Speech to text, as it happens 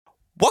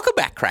Welcome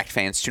back, Cracked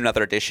fans, to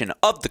another edition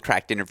of the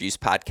Cracked Interviews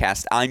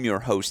podcast. I'm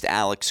your host,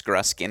 Alex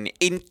Gruskin.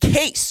 In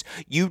case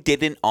you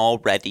didn't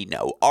already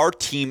know, our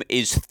team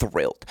is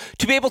thrilled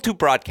to be able to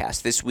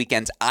broadcast this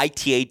weekend's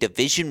ITA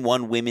Division I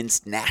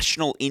Women's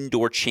National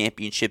Indoor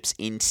Championships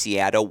in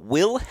Seattle.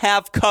 We'll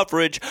have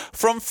coverage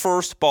from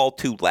first ball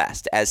to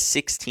last as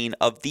 16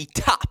 of the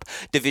top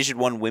Division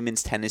I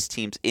women's tennis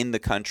teams in the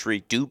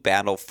country do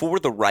battle for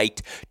the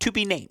right to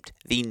be named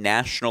the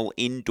National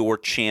Indoor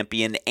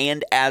Champion.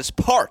 And as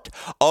part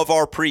of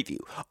our preview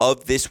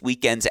of this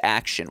weekend's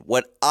action,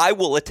 what I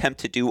will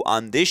attempt to do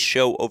on this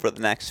show over the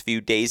next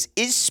few days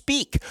is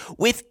speak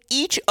with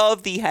each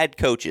of the head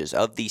coaches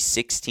of the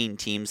 16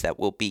 teams that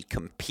will be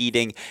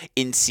competing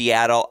in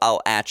Seattle.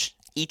 I'll ask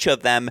each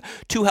of them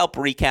to help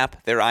recap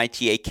their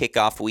ITA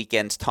kickoff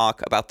weekends,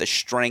 talk about the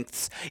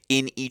strengths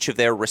in each of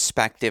their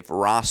respective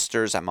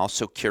rosters. I'm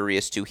also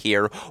curious to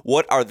hear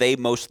what are they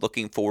most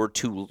looking forward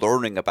to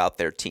learning about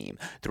their team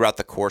throughout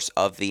the course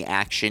of the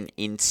action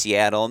in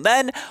Seattle. And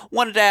then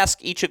wanted to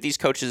ask each of these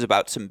coaches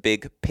about some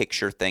big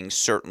picture things.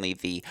 Certainly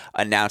the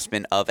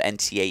announcement of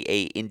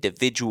NCAA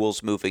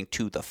individuals moving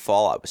to the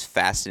fall. I was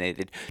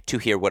fascinated to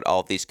hear what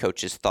all of these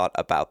coaches thought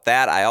about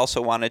that. I also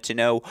wanted to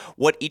know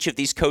what each of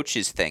these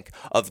coaches think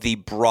of the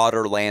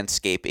broader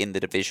landscape in the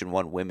Division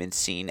I women's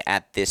scene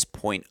at this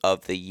point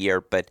of the year.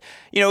 But,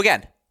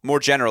 again, more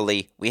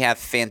generally, we have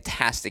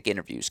fantastic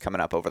interviews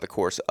coming up over the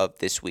course of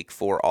this week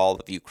for all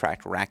of you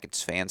Cracked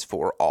Racquets fans,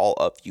 for all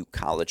of you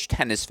college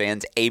tennis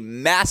fans. A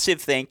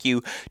massive thank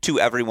you to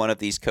every one of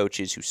these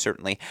coaches who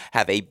certainly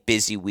have a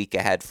busy week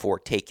ahead for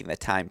taking the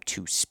time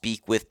to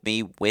speak with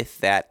me. With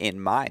that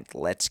in mind,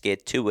 let's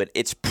get to it.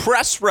 It's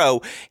press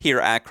row here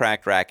at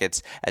Cracked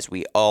Racquets as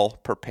we all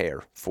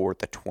prepare for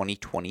the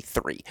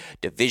 2023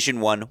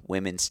 Division I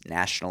Women's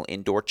National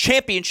Indoor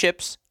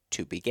Championships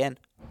to begin.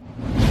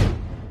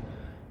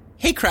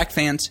 Hey, Cracked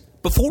fans.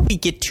 Before we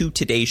get to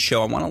today's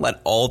show, I want to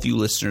let all of you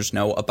listeners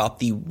know about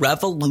the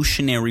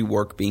revolutionary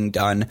work being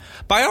done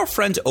by our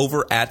friends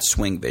over at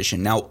Swing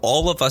Vision. Now,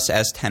 all of us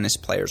as tennis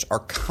players are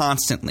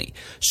constantly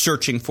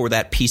searching for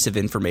that piece of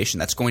information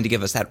that's going to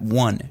give us that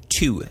 1,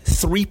 2,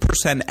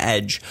 3%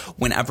 edge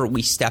whenever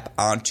we step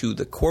onto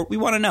the court. We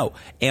want to know,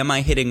 am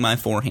I hitting my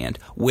forehand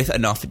with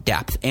enough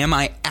depth? Am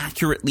I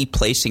accurately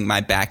placing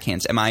my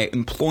backhands? Am I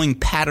employing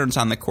patterns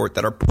on the court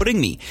that are putting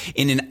me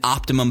in an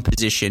optimum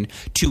position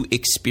to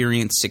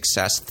experience success?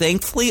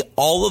 Thankfully,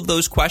 all of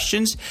those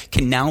questions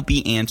can now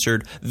be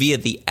answered via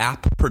the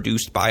app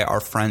produced by our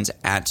friends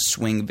at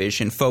Swing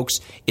Vision. Folks,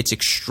 it's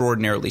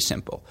extraordinarily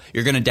simple.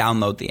 You're going to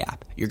download the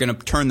app. You're going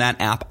to turn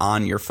that app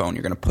on your phone.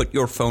 You're going to put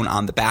your phone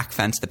on the back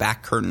fence, the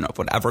back curtain of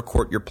whatever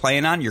court you're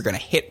playing on. You're going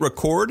to hit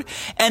record,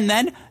 and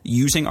then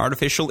using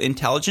artificial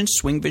intelligence,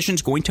 Swing Vision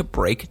is going to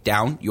break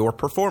down your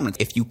performance.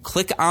 If you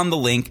click on the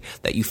link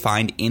that you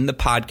find in the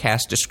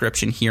podcast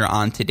description here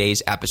on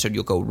today's episode,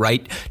 you'll go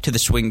right to the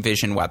Swing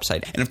Vision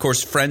website. And of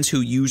course, friends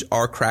who use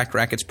our Cracked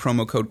Racquets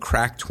promo code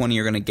CRACK20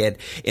 are going to get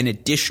an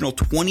additional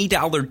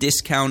 $20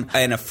 discount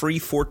and a free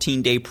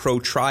 14-day pro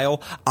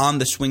trial on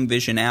the Swing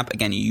Vision app.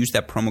 Again, you use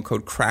that promo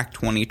code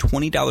CRACK20,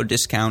 $20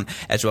 discount,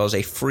 as well as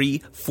a free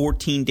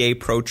 14-day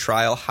pro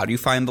trial. How do you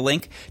find the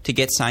link to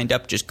get signed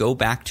up? Just go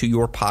back to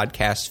your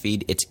podcast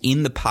feed. It's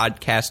in the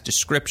podcast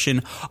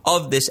description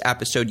of this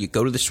episode. You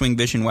go to the Swing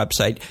Vision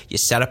website, you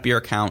set up your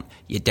account,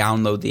 you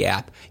download the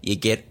app, you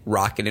get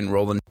rocking and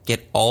rolling,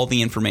 get all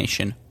the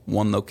information,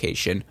 one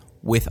location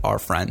with our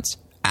friends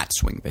at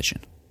Swing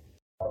Vision.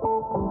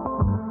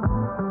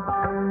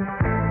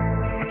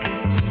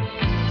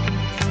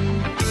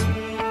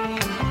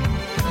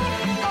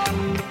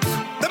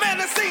 The man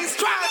that sings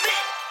tries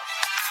it.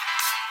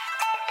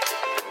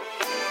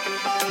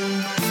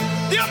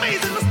 The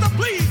amazing Mr.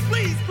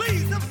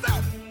 Please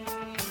himself.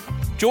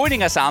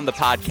 Joining us on the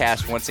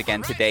podcast once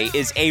again today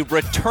is a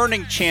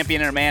returning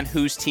champion and a man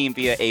whose team,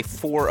 via a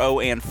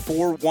 4-0 and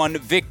 4-1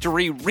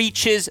 victory,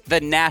 reaches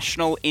the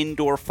National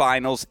Indoor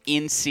Finals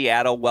in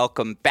Seattle.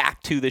 Welcome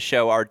back to the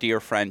show, our dear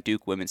friend,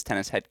 Duke women's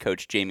tennis head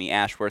coach Jamie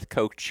Ashworth.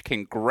 Coach,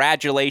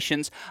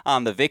 congratulations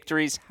on the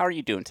victories. How are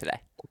you doing today?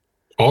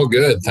 All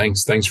good.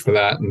 Thanks for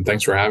that, and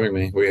thanks for having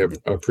me. We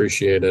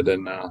appreciate it.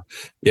 And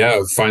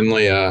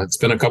finally, it's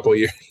been a couple of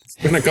years. It's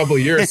been a couple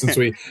of years since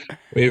we've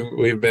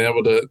been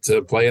able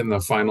to play in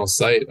the final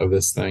site of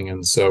this thing,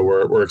 and so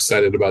we're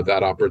excited about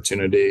that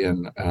opportunity.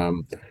 And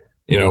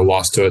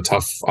lost to a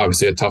tough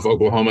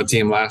Oklahoma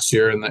team last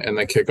year in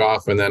the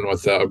kickoff, and then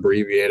with the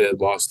abbreviated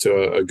loss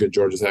to a good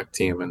Georgia Tech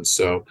team. And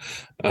so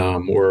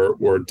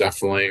we're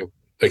definitely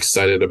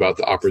excited about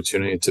the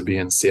opportunity to be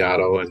in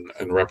Seattle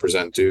and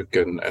represent Duke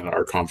and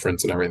our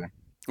conference and everything.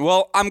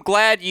 Well, I'm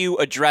glad you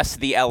addressed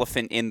the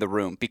elephant in the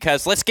room,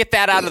 because let's get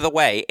that out of the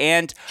way.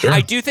 And Sure. I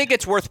do think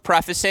it's worth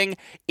prefacing,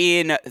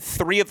 in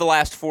 3 of the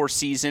last 4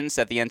 seasons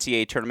that the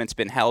NCAA tournament's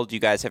been held, you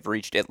guys have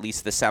reached at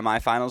least the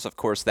semifinals. Of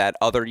course, that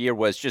other year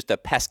was just a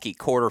pesky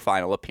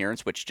quarterfinal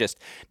appearance, which just,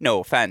 no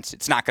offense,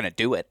 it's not going to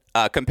do it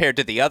compared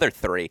to the other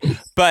 3.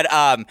 But,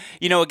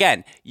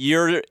 again,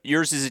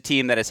 yours is a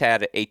team that has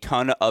had a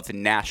ton of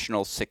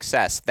national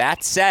success.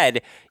 That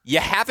said, You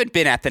haven't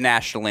been at the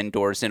National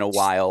Indoors in a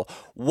while.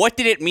 What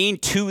did it mean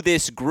to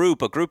this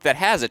group, a group that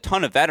has a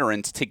ton of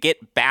veterans, to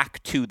get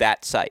back to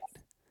that site?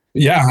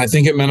 Yeah, I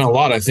think it meant a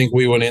lot. I think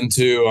we went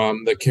into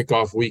the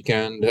kickoff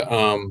weekend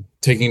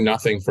taking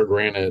nothing for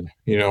granted.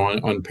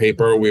 On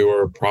paper, we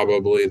were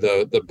probably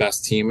the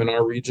best team in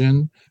our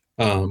region,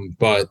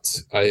 but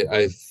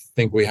I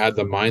think we had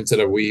the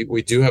mindset of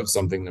we do have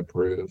something to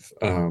prove.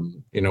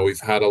 We've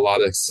had a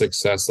lot of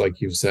success,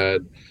 like you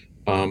said,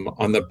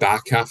 on the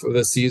back half of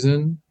the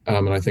season,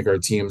 and I think our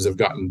teams have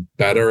gotten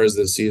better as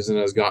the season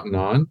has gotten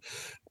on.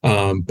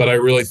 But I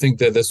really think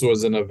that this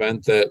was an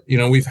event that,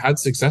 we've had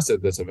success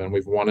at this event.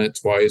 We've won it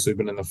twice. We've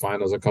been in the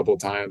finals a couple of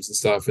times and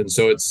stuff. And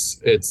so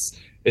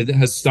it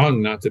has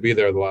stung not to be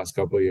there the last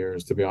couple of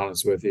years, to be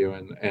honest with you.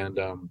 And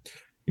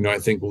I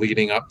think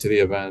leading up to the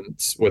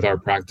event with our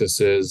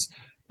practices,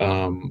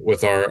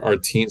 with our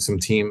team, some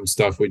team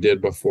stuff we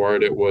did before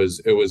it, it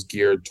was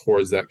geared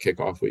towards that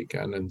kickoff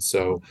weekend. And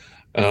so,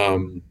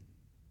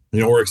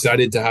 we're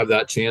excited to have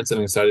that chance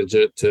and excited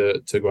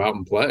to go out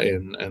and play.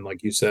 And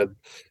like you said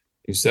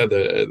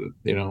that,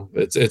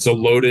 it's a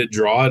loaded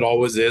draw. It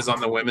always is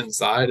on the women's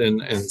side.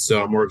 And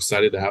so I'm more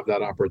excited to have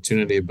that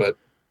opportunity, but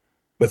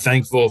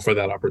thankful for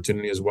that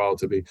opportunity as well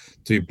to be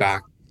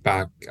back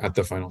at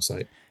the final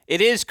site. It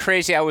is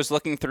crazy. I was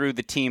looking through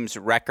the team's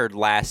record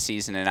last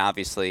season, and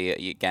obviously,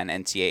 again,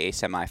 NCAA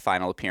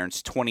semifinal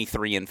appearance,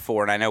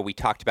 23-4. And I know we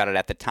talked about it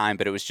at the time,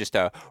 but it was just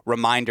a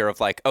reminder of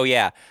like, oh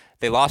yeah,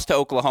 they lost to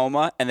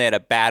Oklahoma and they had a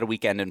bad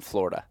weekend in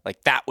Florida.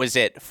 Like that was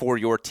it for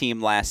your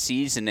team last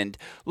season. And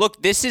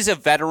look, this is a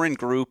veteran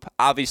group.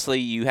 Obviously,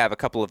 you have a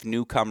couple of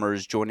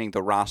newcomers joining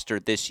the roster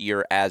this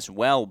year as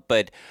well.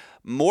 But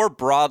more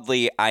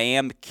broadly, I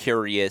am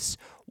curious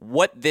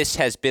what this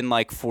has been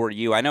like for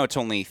you. I know it's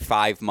only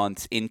 5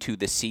 months into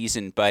the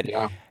season, but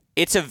yeah.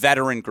 It's a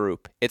veteran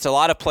group. It's a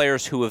lot of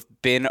players who have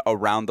been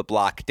around the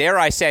block. Dare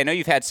I say, I know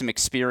you've had some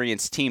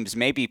experienced teams,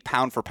 maybe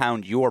pound for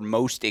pound your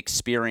most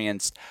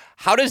experienced.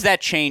 How does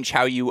that change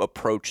how you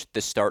approach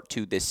the start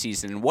to this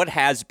season? What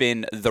has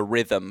been the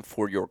rhythm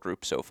for your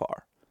group so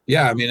far?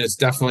 Yeah, I mean, it's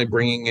definitely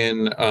bringing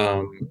in,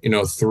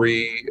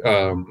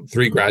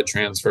 three grad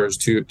transfers,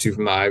 two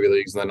from the Ivy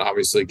Leagues, and then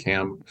obviously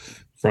Cam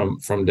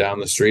from down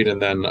the street, and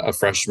then a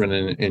freshman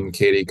in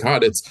Katie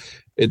Cott.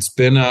 It's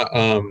been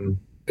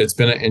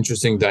an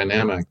interesting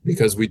dynamic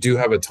because we do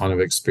have a ton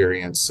of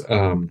experience.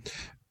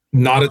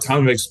 Not a ton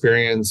of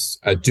experience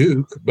at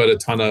Duke, but a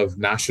ton of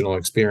national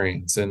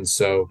experience. And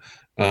so,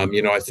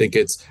 I think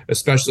it's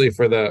especially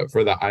for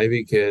the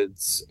Ivy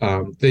kids,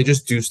 they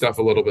just do stuff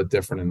a little bit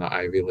different in the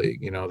Ivy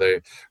League.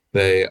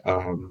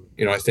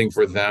 I think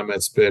for them,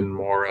 it's been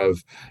more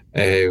of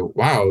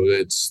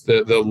it's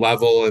the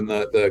level and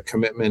the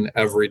commitment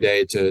every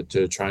day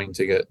to trying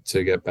to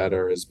get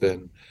better has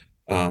been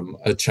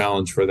a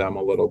challenge for them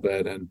a little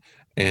bit.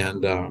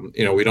 And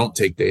we don't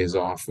take days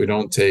off. We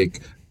don't take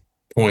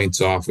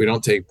points off. We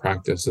don't take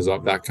practices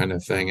off, that kind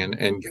of thing,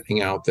 and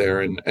getting out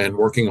there and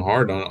working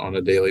hard on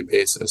a daily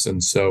basis.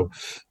 And so,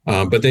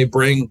 but they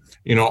bring,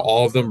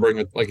 all of them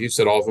bring, like you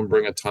said, all of them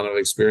bring a ton of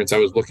experience. I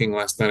was looking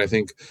last night, I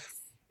think,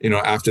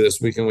 after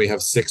this weekend, we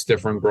have 6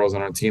 different girls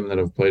on our team that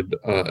have played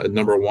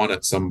number one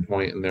at some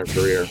point in their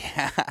career,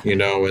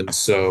 and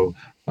so,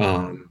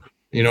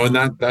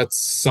 and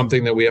that's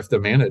something that we have to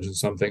manage and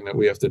something that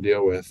we have to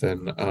deal with.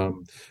 And,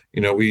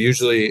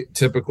 we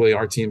typically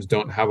our teams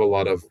don't have a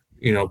lot of,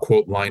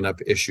 quote, lineup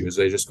issues.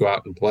 They just go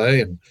out and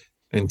play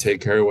and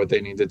take care of what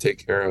they need to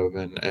take care of.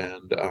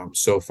 And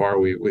so far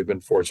we've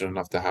been fortunate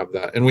enough to have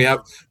that. And we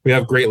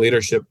have great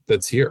leadership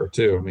that's here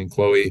too. I mean,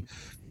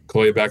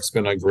 Chloe Beck's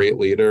been a great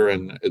leader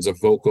and is a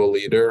vocal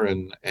leader.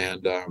 And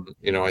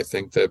I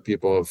think that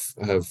people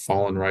have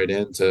fallen right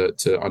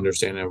into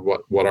understanding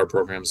what our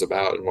program's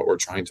about and what we're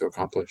trying to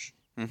accomplish.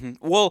 Mm-hmm.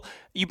 Well,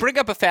 you bring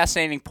up a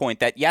fascinating point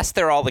that, yes,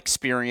 they're all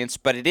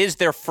experienced, but it is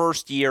their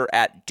first year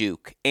at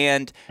Duke.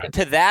 And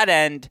to that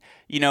end,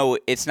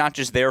 it's not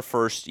just their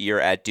first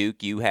year at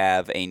Duke. You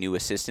have a new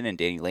assistant in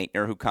Danny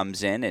Leitner who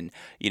comes in. And,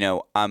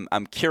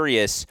 I'm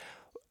curious,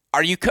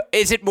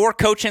 is it more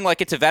coaching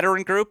like it's a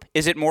veteran group?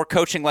 Is it more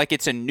coaching like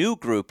it's a new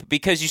group?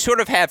 Because you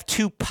sort of have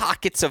 2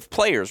 pockets of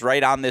players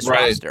right on this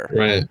roster.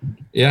 Right.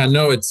 Yeah,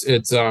 no, it's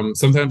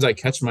sometimes I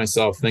catch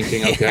myself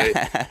thinking, okay,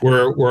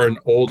 we're an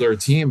older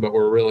team, but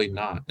we're really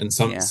not. And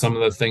some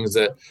of the things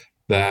that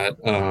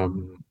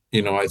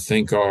I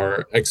think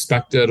are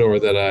expected or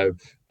that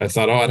I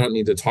thought, I don't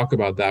need to talk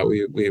about that.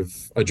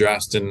 We've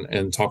addressed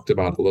and talked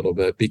about a little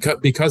bit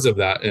because of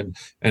that, and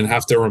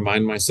have to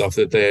remind myself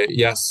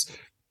that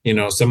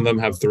some of them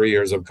have 3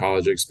 years of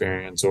college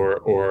experience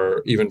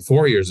or even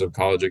 4 years of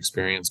college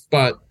experience.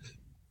 But,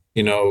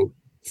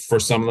 for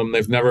some of them,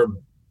 they've never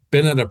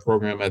been at a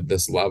program at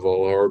this level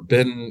or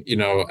been,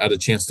 at a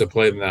chance to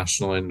play the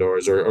national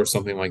indoors or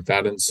something like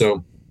that. And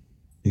so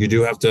you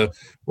do have to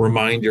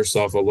remind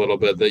yourself a little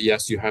bit that,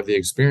 yes, you have the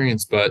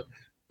experience, but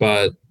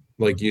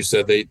like you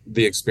said,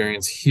 the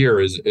experience here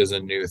is a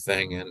new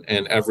thing.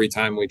 And every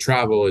time we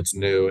travel, it's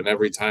new. And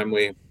every time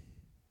we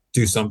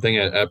do something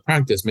at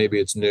practice. Maybe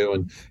it's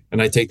new,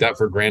 and I take that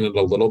for granted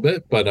a little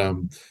bit. But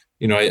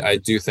I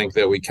do think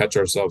that we catch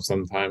ourselves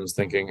sometimes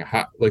thinking,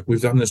 like,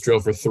 we've done this drill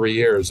for 3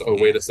 years. Oh,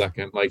 wait a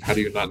second. Like, how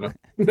do you not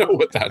know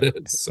what that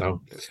is?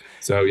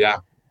 So yeah.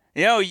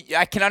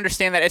 I can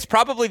understand that. It's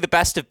probably the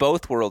best of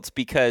both worlds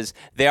because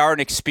they are an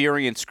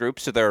experienced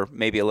group, so they're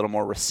maybe a little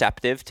more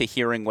receptive to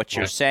hearing what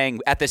you're saying.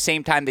 At the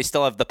same time, they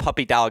still have the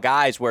puppy dog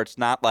eyes where it's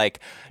not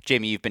like,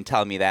 Jamie, you've been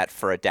telling me that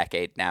for a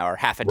decade now or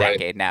half a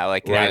decade now.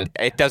 Like,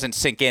 it doesn't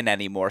sink in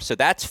anymore. So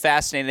that's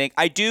fascinating.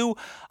 I do,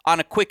 on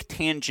a quick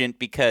tangent,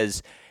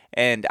 because –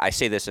 and I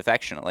say this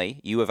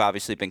affectionately, you have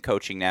obviously been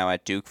coaching now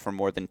at Duke for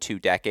more than 2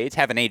 decades.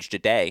 Haven't aged a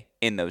day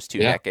in those 2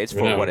 decades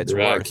for what it's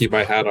worth. Keep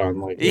my hat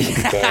on.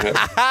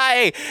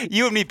 Hi,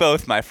 you and me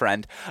both, my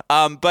friend.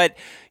 But,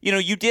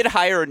 you did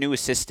hire a new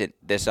assistant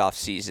this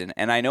offseason,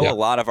 and I know a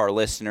lot of our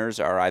listeners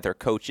are either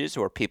coaches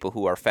or people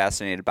who are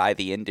fascinated by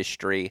the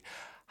industry.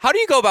 How do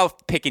you go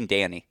about picking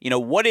Danny?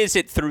 What is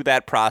it through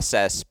that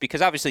process?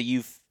 Because obviously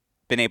you've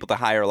been able to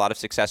hire a lot of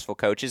successful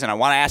coaches, and I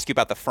want to ask you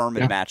about the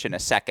Furman match in a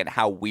second,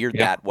 how weird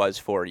that was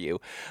for you.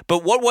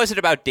 But what was it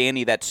about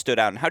Danny that stood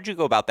out, and how did you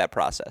go about that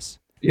process?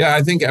 Yeah,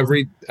 I think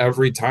every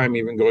time,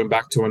 even going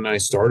back to when I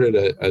started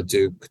at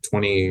Duke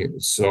 20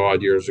 so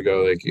odd years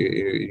ago, like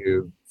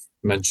you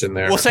mentioned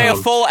there. We'll say a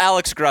full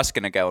Alex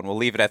Gruskin ago, and we'll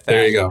leave it at that.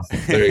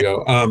 There you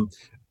go.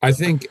 I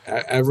think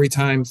every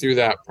time through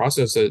that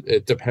process,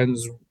 it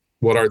depends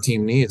what our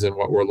team needs and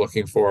what we're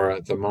looking for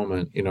at the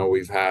moment.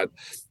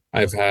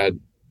 I've had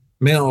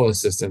male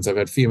assistants, I've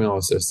had female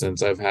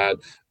assistants, I've had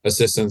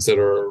assistants that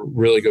are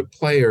really good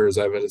players,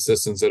 I've had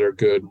assistants that are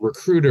good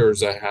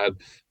recruiters, I had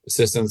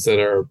assistants that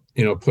are,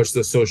 push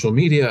the social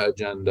media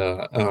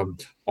agenda,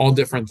 all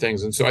different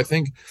things. And so I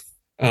think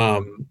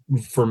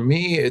for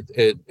me,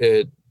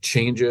 it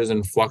changes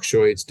and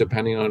fluctuates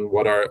depending on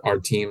what our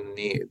team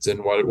needs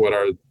and what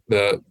are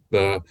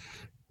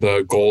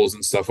the goals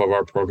and stuff of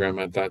our program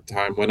at that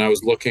time. When I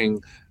was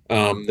looking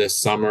this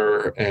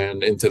summer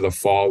and into the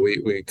fall,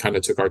 we kind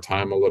of took our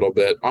time a little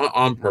bit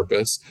on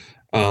purpose.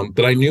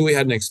 But I knew we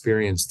had an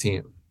experienced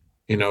team,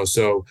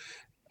 so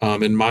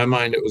in my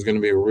mind, it was going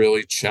to be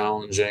really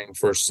challenging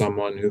for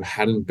someone who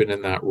hadn't been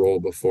in that role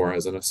before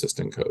as an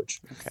assistant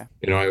coach. Okay.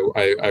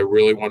 I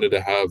really wanted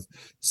to have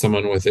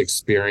someone with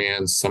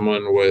experience,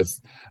 someone with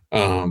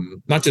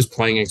not just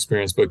playing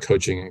experience, but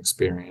coaching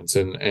experience.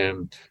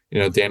 And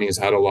Danny's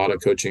had a lot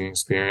of coaching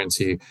experience.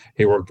 He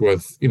worked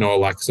with,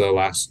 Alexa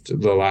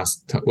the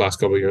last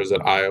couple of years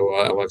at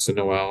Iowa, Alexa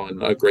Noel,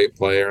 and a great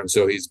player. And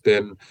so he's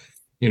been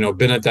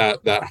at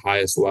that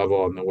highest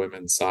level on the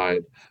women's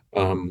side,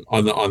 on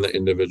the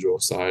individual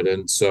side.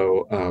 And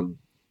so,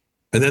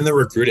 and then the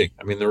recruiting,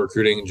 the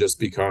recruiting just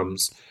becoming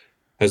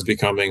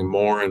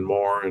more and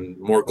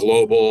more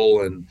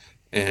global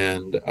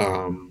and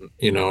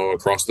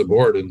across the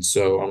board. And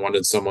so I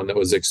wanted someone that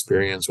was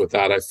experienced with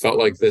that. I felt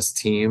like this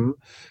team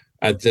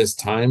at this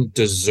time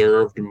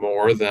deserved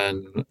more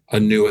than a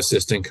new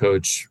assistant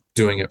coach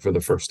doing it for the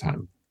first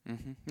time.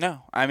 Mm-hmm.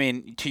 No,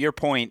 to your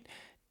point,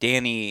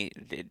 Danny,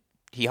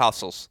 he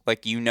hustles.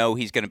 Like,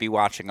 he's going to be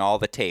watching all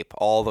the tape,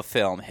 all the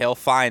film. He'll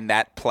find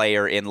that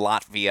player in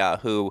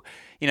Latvia who,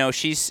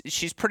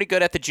 she's pretty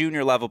good at the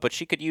junior level, but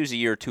she could use a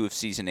year or two of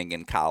seasoning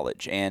in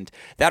college. And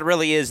that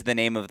really is the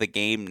name of the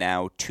game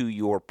now, to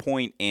your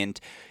point. And,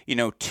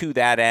 to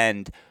that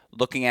end,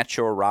 looking at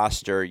your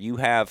roster, you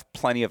have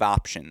plenty of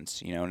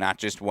options, not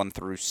just 1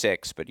 through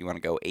 6, but you want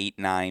to go 8,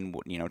 9,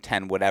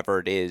 10, whatever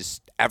it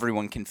is.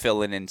 Everyone can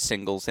fill in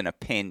singles in a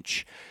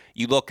pinch.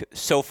 You look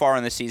so far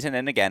in the season,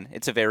 and again,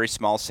 it's a very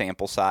small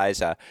sample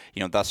size.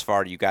 Thus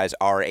far, you guys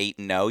are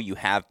 8-0. You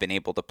have been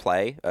able to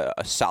play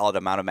a solid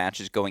amount of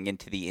matches going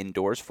into the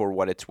indoors for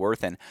what it's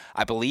worth. And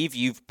I believe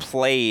you've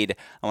played,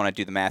 I want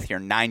to do the math here,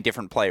 9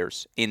 different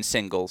players in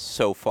singles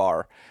so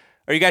far.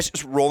 Are you guys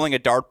just rolling a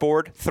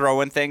dartboard,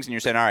 throwing things, and you're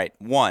saying, all right,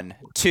 1,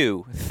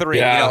 2, 3?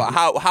 Yeah.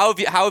 How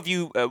have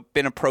you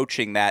been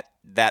approaching that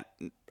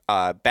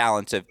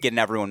balance of getting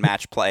everyone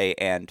match play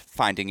and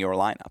finding your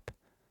lineup?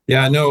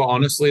 Yeah, no,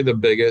 honestly, the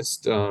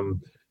biggest,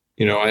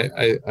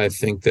 I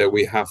think that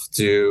we have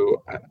to,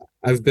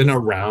 I've been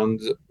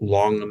around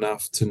long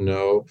enough to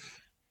know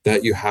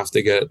that you have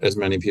to get as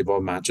many people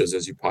matches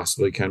as you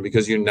possibly can,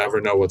 because you never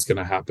know what's going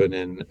to happen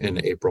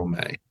in April,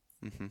 May.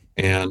 Mm-hmm.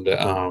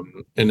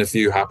 And if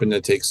you happen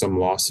to take some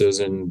losses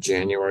in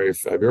January,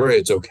 February,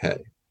 it's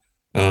okay.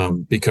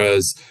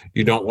 Because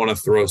you don't want to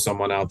throw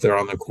someone out there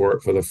on the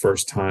court for the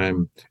first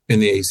time in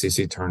the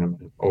ACC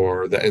tournament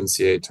or the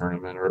NCAA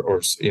tournament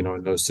or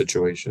in those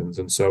situations.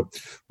 And so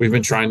we've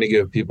been trying to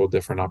give people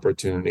different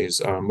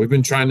opportunities. We've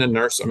been trying to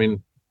nurse.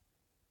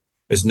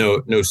 There's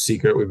no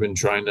secret. We've been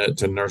trying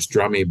to nurse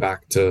Drummy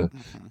back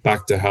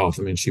to health.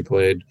 She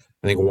played,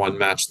 I think, 1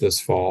 match this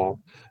fall.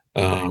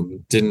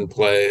 Didn't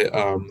play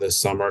this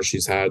summer.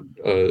 She's had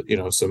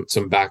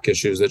some back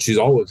issues that she's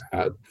always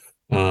had.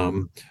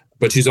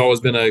 But she's always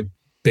been a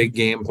big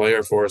game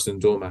player for us in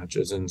dual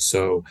matches. And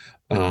so,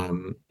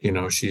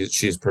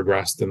 she's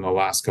progressed in the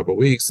last couple of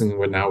weeks, and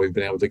now we've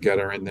been able to get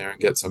her in there and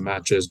get some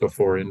matches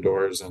before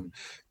indoors.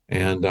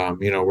 and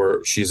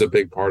she's a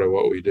big part of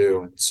what we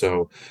do. And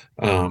so,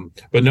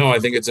 but no, I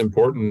think it's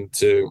important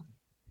to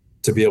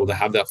be able to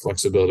have that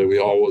flexibility.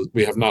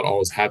 We have not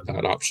always had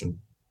that option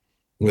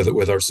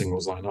with our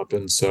singles lineup,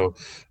 and so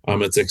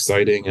it's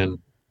exciting and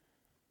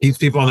keeps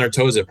people on their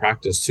toes at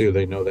practice too.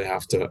 They know they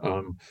have to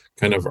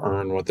kind of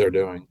earn what they're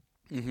doing.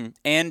 Mm-hmm.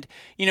 And,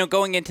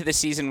 going into the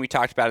season, we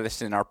talked about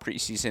this in our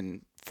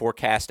preseason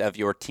forecast of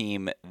your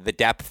team, the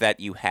depth that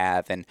you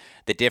have and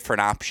the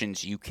different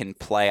options you can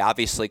play.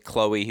 Obviously,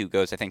 Chloe, who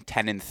goes, I think,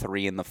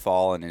 10-3 in the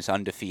fall and is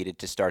undefeated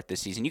to start this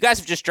season. You guys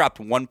have just dropped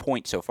 1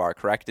 point so far,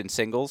 correct, in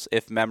singles,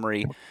 if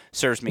memory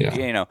serves me.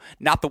 Yeah.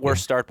 Not the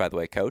worst start, by the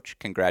way, Coach.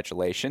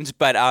 Congratulations.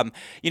 But,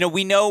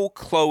 we know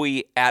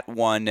Chloe at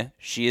 1.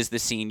 She is the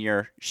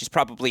senior. She's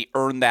probably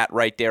earned that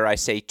right there, I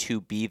say, to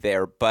be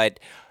there.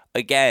 But,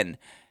 again,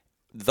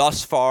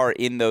 thus far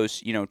in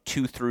those,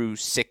 2 through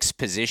 6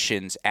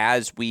 positions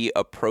as we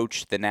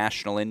approach the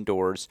national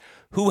indoors,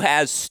 who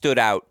has stood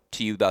out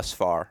to you thus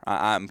far?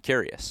 I'm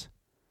curious.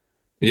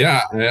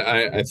 Yeah,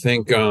 I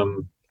think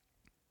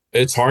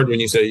it's hard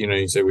when you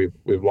say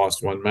we've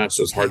lost one match,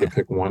 so it's hard to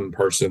pick one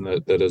person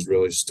that has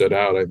really stood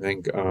out. I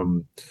think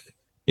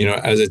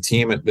as a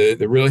team,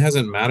 it really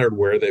hasn't mattered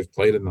where they've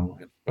played in the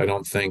line. I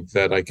don't think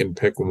that I can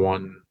pick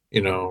one,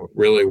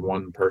 really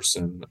one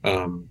person.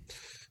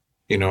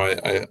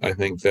 I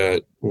think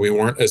that we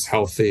weren't as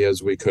healthy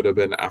as we could have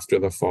been after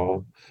the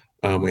fall.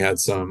 We had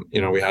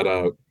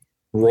a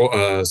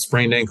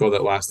sprained ankle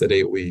that lasted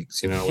 8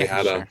 weeks. We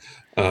had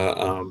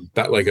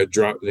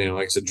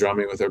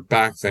drumming with her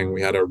back thing.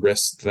 We had a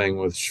wrist thing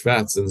with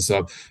Schvetz and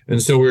stuff.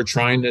 And so we were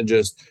trying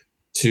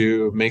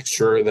to make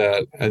sure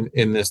that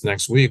in this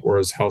next week we're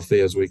as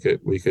healthy as we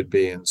could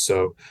be. And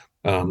so,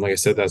 like I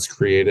said, that's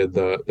created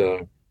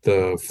the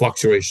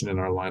fluctuation in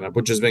our lineup,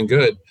 which has been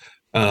good.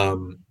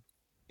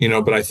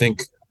 But I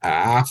think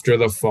after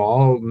the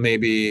fall,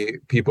 maybe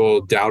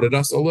people doubted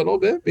us a little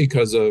bit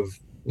because of,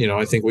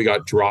 I think we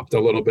got dropped a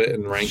little bit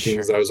in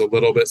rankings. Sure. I was a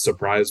little bit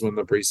surprised when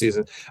the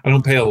preseason, I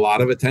don't pay a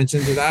lot of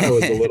attention to that. I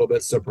was a little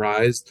bit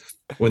surprised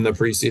when the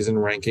preseason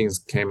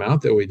rankings came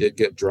out that we did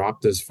get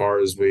dropped as far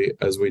as we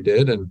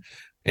did. And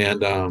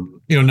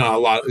not a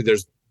lot,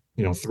 there's,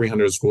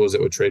 300 schools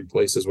that would trade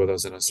places with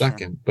us in a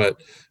second, Sure.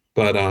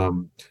 but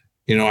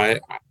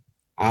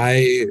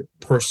I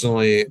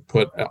personally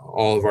put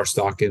all of our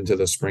stock into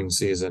the spring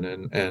season,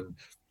 and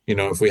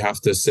if we have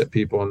to sit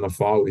people in the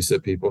fall, we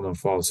sit people in the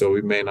fall. So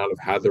we may not have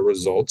had the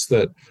results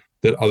that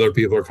other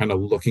people are kind of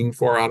looking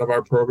for out of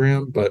our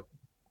program, but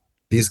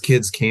these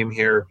kids came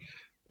here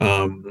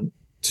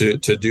to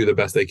do the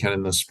best they can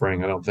in the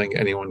spring. I don't think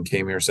anyone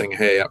came here saying,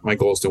 "Hey, my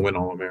goal is to win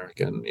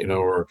All-American,"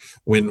 or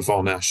win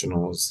fall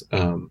nationals.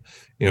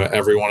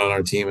 Everyone on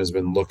our team has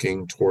been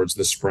looking towards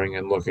the spring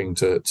and looking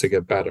to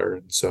get better.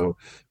 And so,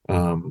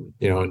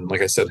 and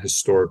like I said,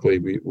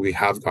 historically, we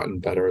have gotten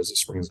better as the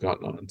spring's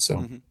gotten on. So,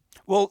 mm-hmm.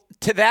 Well,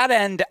 to that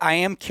end, I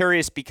am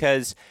curious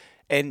because,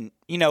 and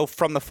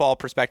from the fall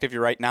perspective,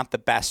 you're right, not the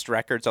best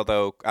records,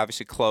 although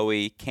obviously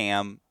Chloe,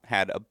 Cam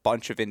had a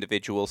bunch of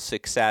individual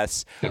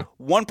success. Yeah.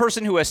 One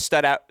person who has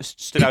stood out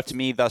to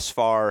me thus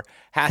far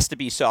has to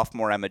be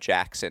sophomore Emma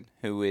Jackson,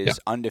 who is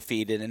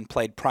undefeated and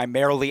played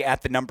primarily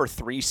at the number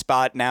 3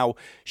 spot. Now,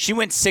 she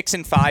went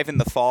 6-5 in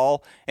the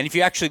fall, and if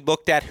you actually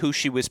looked at who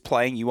she was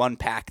playing, you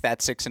unpack that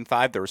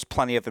 6-5, there was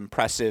plenty of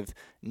impressive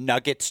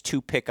nuggets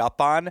to pick up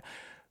on.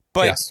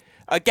 But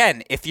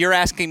again, if you're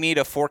asking me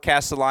to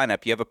forecast the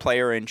lineup, you have a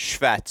player in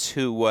Schvetz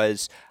who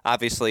was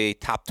obviously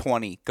top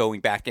 20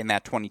 going back in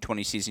that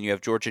 2020 season. You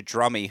have Georgia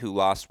Drummy, who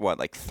lost,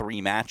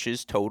 3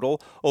 matches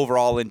total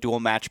overall in dual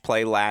match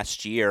play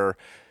last year.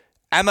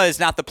 Emma is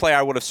not the player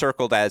I would have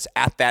circled as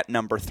at that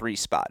number 3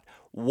 spot.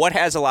 What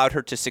has allowed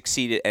her to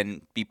succeed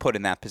and be put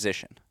in that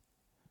position?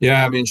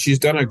 Yeah, I mean, she's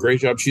done a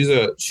great job.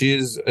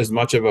 She's as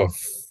much of a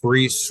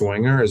free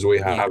swinger as we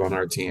have on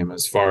our team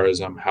as far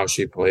as how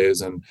she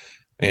plays and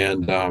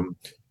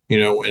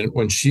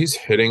when she's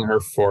hitting her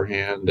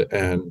forehand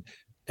and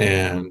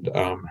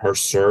her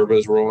serve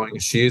is rolling,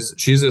 she's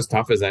as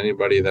tough as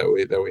anybody that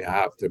we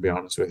have, to be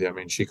honest with you. I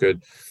mean, she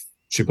played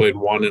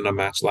 1 in a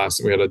match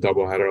we had a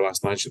doubleheader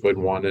last night. She played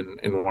 1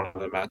 in one of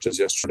the matches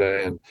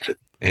yesterday,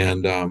 and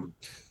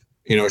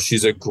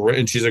she's a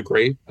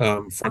great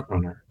front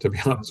runner, to be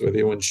honest with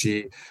you.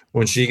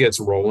 When she gets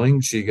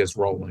rolling,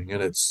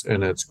 and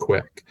it's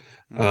quick.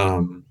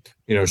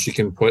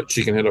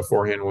 She can hit a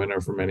forehand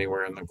winner from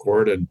anywhere in the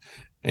court,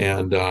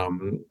 and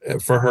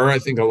for her, I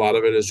think a lot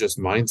of it is just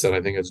mindset.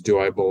 I think it's, do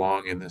I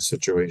belong in this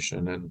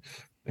situation?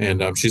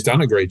 And she's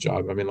done a great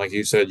job. I mean, like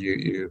you said,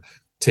 you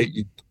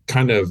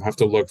kind of have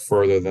to look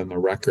further than the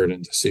record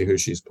and to see who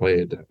she's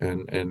played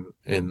and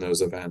in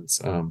those events.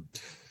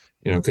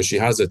 Because she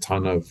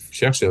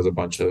actually has a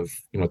bunch of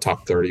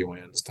top 30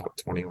 wins, top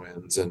 20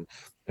 wins, and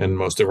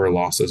most of her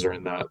losses are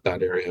in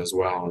that area as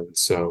well. And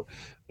so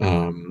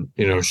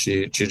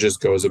she just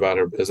goes about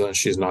her business.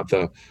 She's not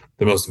the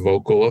most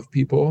vocal of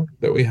people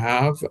that we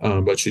have,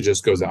 but she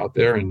just goes out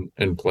there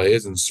and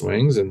plays and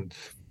swings, and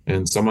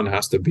someone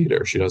has to beat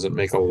her. She doesn't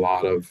make a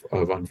lot of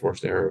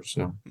unforced errors.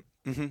 So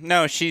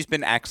No, she's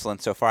been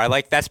excellent so far.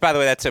 That's, by the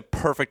way, that's a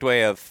perfect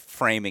way of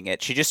framing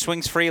it. She just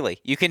swings freely.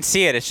 You can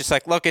see it. It's just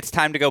like, look, it's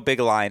time to go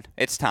big line.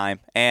 It's time.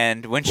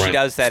 And when she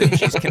does that and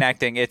she's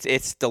connecting,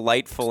 it's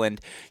delightful.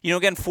 And,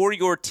 again, for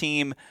your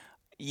team,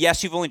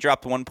 yes, you've only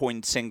dropped 1 point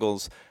in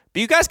singles, but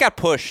you guys got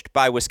pushed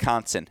by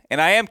Wisconsin. And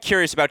I am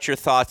curious about your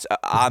thoughts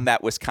on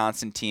that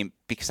Wisconsin team,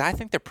 because I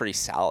think they're pretty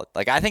solid.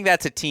 I think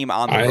that's a team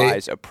on the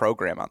rise, a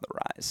program on the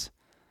rise.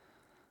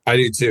 I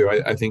do too.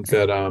 I think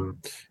that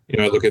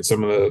I look at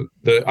some of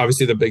the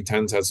obviously the Big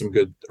Ten's had some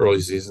good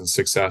early season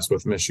success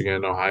with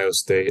Michigan, Ohio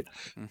State.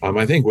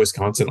 I think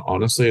Wisconsin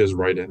honestly is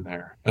right in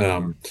there.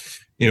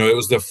 It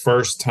was the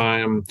first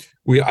time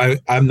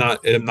I'm not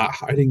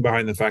hiding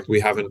behind the fact we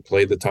haven't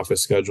played the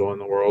toughest schedule in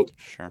the world.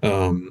 Sure.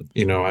 I'm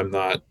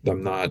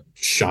not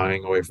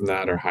shying away from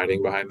that or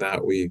hiding behind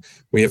that. We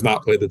have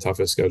not played the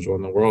toughest schedule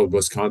in the world.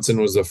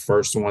 Wisconsin was the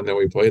first one that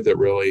we played that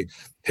really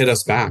hit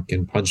us back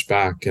and punched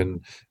back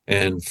and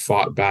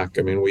fought back.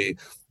 I mean,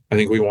 I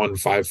think we won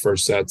 5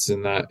 first sets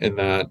in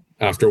that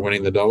after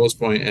winning the doubles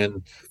point.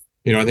 And,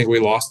 I think we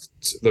lost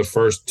the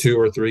first 2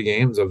 or 3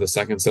 games of the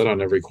second set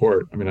on every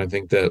court. I mean, I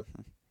think that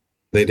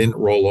they didn't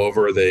roll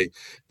over. They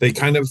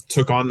kind of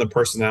took on the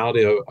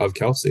personality of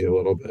Kelsey a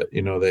little bit.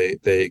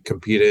 They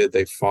competed,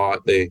 they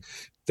fought, they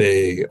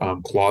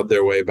clawed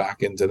their way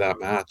back into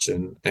that match.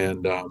 And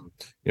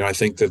I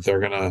think that they're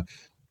going to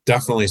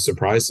definitely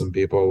surprise some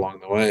people along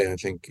the way. I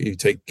think you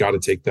got to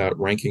take that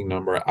ranking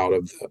number out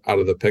of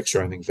the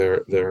picture. I think they're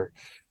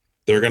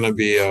going to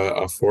be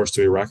a force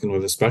to be reckoned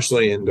with,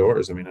 especially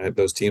indoors. I mean,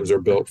 those teams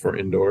are built for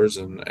indoors,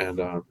 and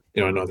I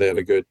know they had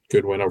a good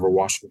win over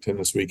Washington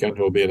this weekend,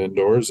 who will be at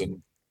indoors,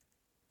 and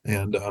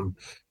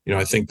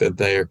I think that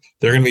they're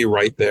going to be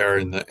right there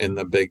in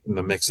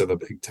the mix of the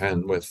Big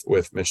Ten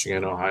with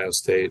Michigan, Ohio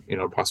State,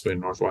 possibly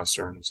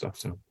Northwestern and stuff.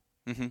 So,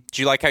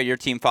 Do you like how your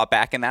team fought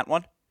back in that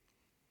one?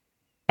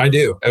 I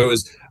do. It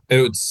was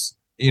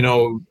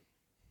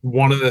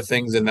one of the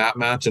things in that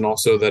match, and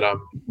also that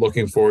I'm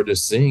looking forward to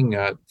seeing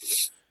at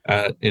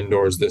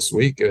indoors this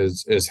week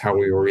is how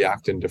we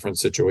react in different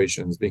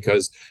situations,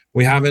 because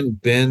we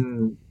haven't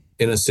been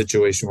in a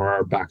situation where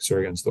our backs are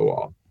against the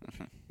wall,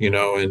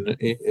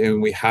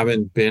 and we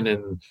haven't been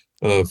in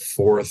a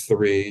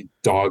 4-3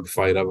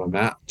 dogfight of a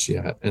match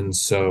yet. And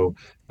so,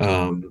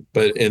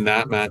 but in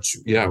that match,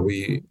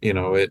 it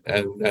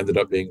ended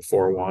up being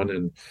 4-1,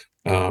 and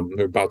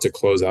we're about to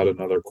close out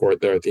another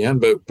court there at the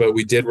end, but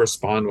we did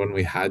respond when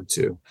we had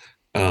to,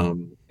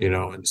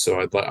 and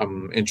so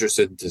I'm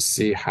interested to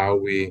see how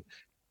we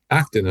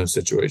act in those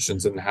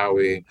situations and how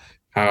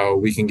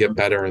we can get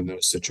better in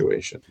those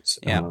situations.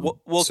 Yeah.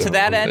 Well, to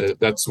that end,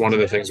 that's one of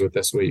the things with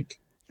this week.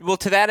 Well,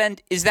 to that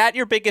end, is that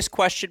your biggest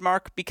question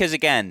mark? Because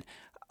again,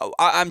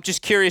 I'm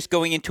just curious,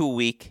 going into a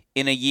week,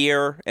 in a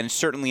year, and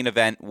certainly an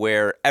event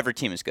where every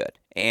team is good.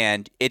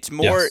 And it's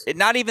more,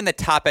 not even the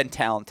top-end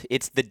talent,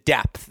 it's the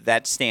depth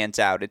that stands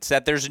out. It's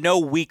that there's no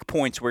weak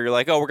points where you're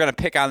like, oh, we're going to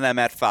pick on them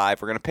at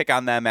 5, we're going to pick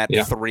on them at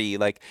 3.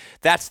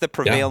 That's the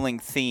prevailing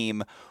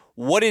theme.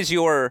 What is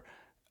your,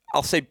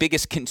 I'll say,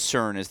 biggest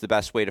concern is the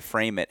best way to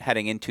frame it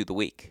heading into the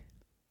week?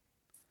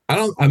 I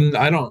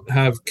don't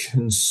have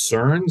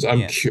concerns.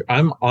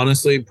 I'm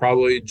honestly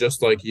probably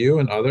just like you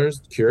and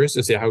others curious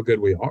to see how good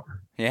we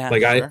are. Yeah.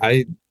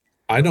 Sure.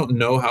 I don't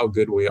know how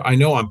good we are. I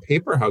know on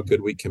paper how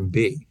good we can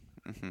be.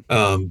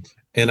 And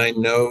I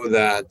know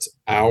that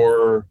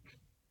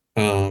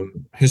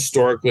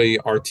historically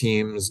our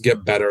teams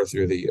get better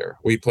through the year.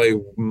 We play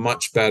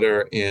much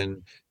better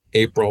in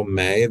April,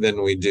 May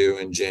than we do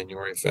in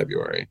January,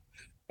 February.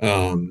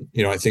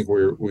 I think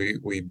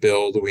we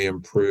build, we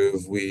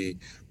improve,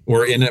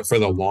 we're in it for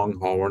the long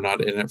haul. We're not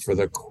in it for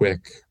the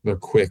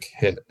quick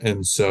hit.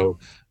 And so,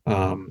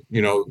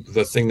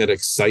 the thing that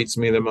excites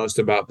me the most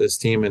about this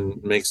team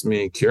and makes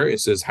me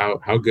curious is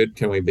how good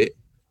can we be?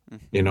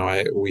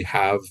 We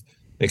have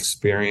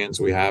experience,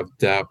 we have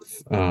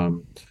depth.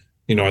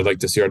 I'd like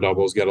to see our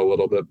doubles get a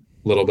little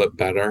bit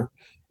better.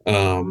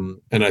 And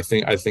I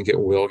think it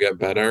will get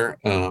better.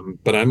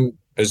 But I'm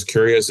as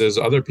curious as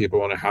other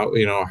people on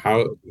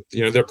how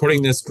they're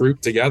putting this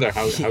group together.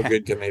 How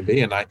good can they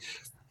be? And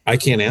I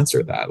can't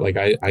answer that.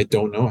 I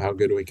don't know how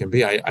good we can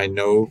be. I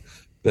know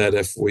that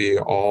if we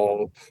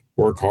all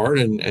work hard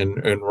and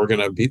we're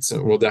going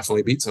to we'll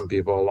definitely beat some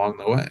people along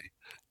the way.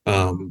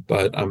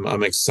 But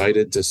I'm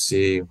excited to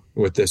see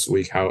with this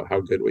week how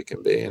good we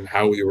can be and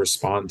how we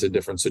respond to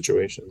different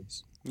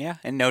situations. Yeah,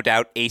 and no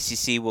doubt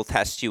ACC will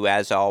test you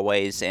as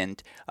always,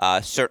 and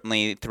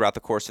certainly throughout the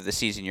course of the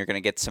season you're going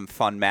to get some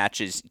fun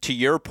matches. To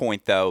your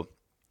point, though,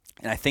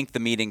 and I think the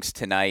meeting's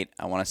tonight,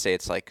 I want to say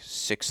it's like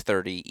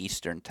 6:30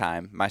 Eastern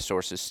time. My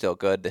source is still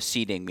good. The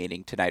seeding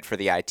meeting tonight for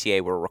the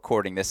ITA. We're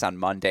recording this on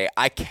Monday.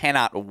 I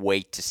cannot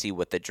wait to see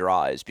what the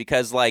draw is,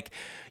 because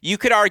you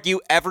could argue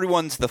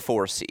everyone's the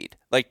 4 seed.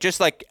 Just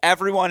like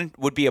everyone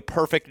would be a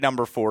perfect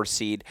number 4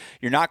 seed.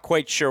 You're not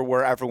quite sure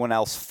where everyone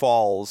else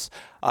falls.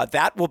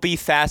 That will be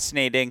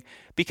fascinating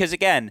because,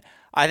 again,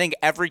 I think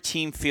every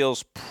team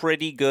feels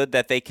pretty good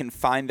that they can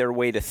find their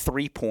way to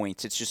 3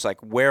 points. It's just like,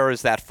 where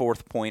is that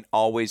fourth point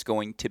always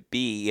going to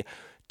be?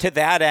 To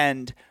that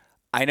end,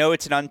 I know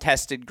it's an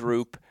untested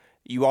group.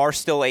 You are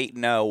still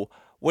 8-0.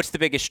 What's the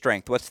biggest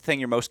strength? What's the thing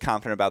you're most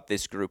confident about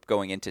this group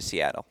going into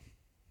Seattle?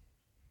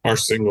 Our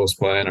singles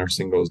play and our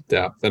singles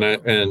depth, and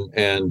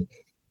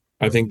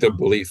I think the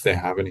belief they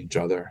have in each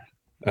other.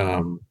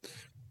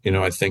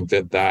 I think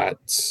that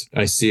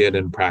I see it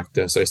in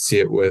practice. I see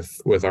it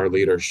with our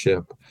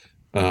leadership.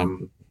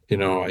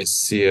 I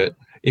see it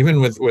even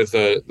with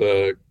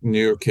the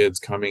new kids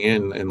coming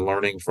in and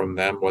learning from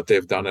them what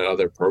they've done at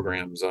other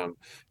programs. And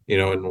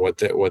what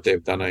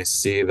they've done. I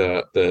see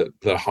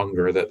the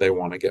hunger that they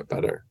want to get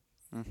better.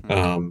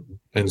 Mm-hmm.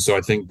 And so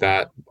I think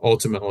that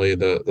ultimately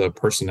the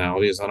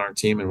personalities on our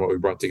team and what we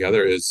brought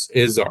together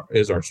is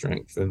our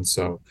strength. And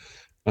so,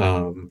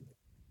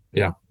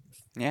 yeah.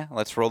 Yeah,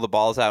 let's roll the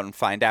balls out and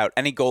find out.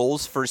 Any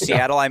goals for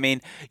Seattle? Yeah. I mean,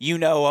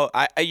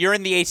 you're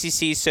in the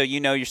ACC, so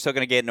you're still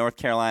going to get North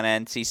Carolina,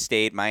 NC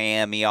State,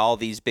 Miami, all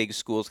these big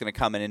schools going to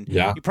come in, and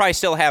you probably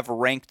still have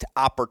ranked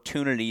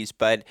opportunities.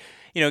 But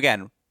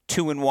again,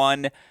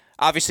 2-1.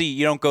 Obviously,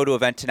 you don't go to an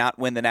event to not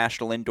win the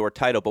national indoor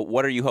title. But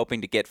what are you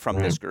hoping to get from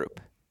this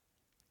group?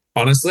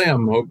 Honestly,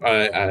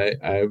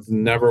 I've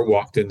never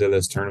walked into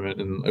this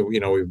tournament, and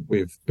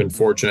we've been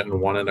fortunate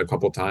and won it a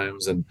couple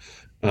times, and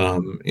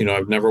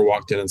I've never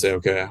walked in and say,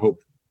 okay, I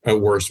hope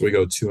at worst we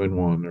go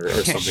 2-1 or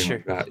something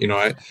sure. like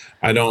that.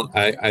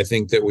 I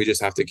think that we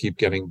just have to keep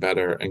getting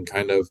better and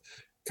kind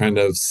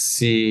of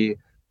see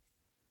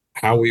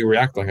how we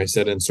react, like I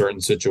said, in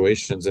certain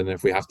situations. And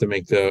if we have to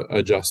make the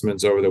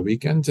adjustments over the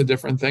weekend to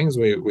different things,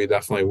 we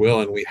definitely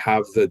will. And we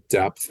have the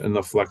depth and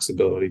the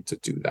flexibility to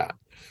do that.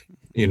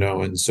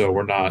 And so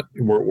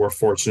we're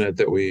fortunate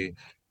that we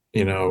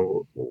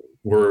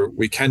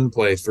can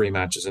play 3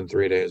 matches in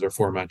 3 days or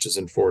 4 matches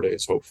in 4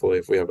 days, hopefully,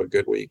 if we have a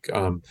good week.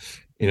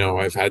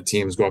 I've had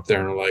teams go up there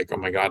and are like, oh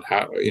my God,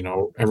 how,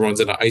 everyone's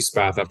in an ice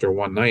bath after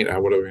one night.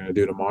 What are we going to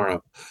do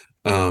tomorrow?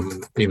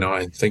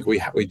 I think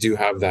we do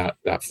have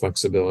that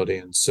flexibility.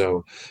 And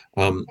so,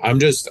 I'm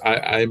just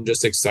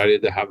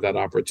excited to have that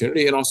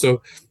opportunity. And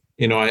also,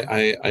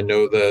 I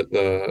know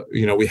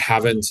that we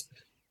haven't,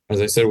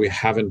 as I said, we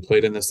haven't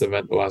played in this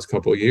event the last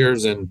couple of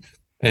years, and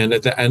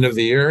at the end of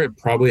the year, it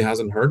probably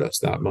hasn't hurt us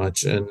that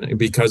much, and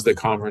because the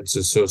conference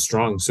is so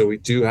strong. So we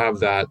do have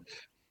that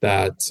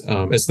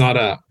it's not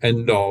a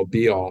end all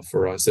be all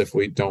for us if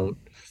we don't,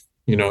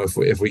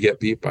 if we get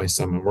beat by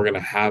someone. We're going to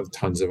have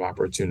tons of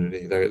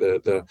opportunity.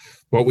 The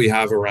what we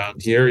have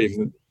around here,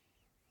 even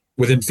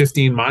within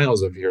 15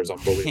 miles of here, is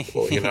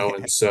unbelievable.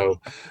 And so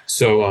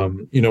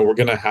we're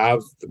going to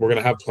have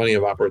plenty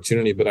of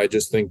opportunity. But I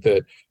just think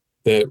that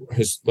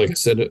like I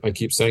said, I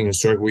keep saying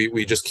historically,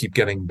 we just keep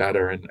getting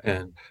better,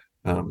 and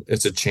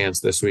it's a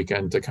chance this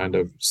weekend to kind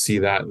of see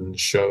that and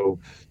show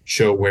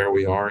where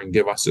we are and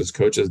give us as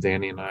coaches,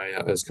 Danny and I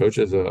as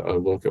coaches, a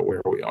look at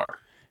where we are.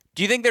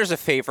 Do you think there's a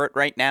favorite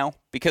right now?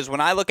 Because when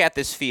I look at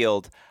this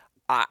field,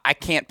 I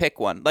can't pick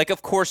one. Like,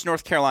 of course,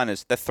 North Carolina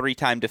is the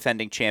 3-time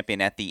defending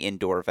champion at the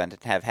indoor event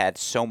and have had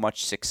so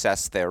much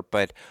success there.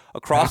 But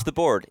across the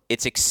board,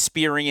 it's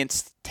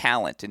experienced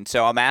talent. And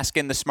so I'm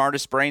asking the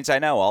smartest brains I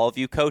know, all of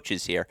you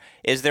coaches here,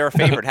 is there a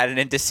favorite headed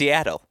into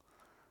Seattle?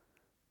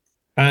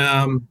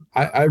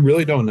 I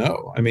really don't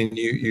know. I mean,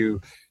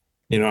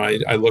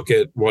 I look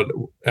at what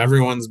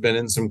everyone's been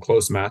in some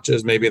close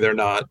matches. Maybe they're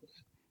not,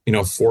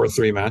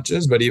 4-3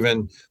 matches, but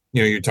even,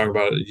 you talk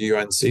about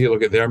UNC,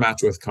 look at their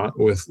match with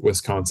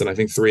Wisconsin. I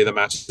think 3 of the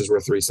matches were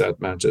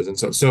 3-set matches. And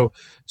so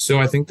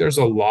I think there's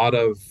a lot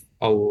of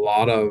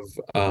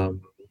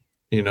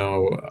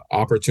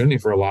opportunity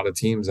for a lot of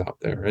teams out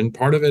there. And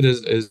part of it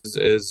is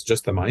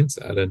just the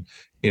mindset. And,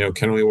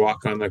 can we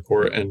walk on the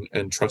court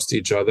and trust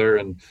each other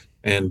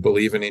and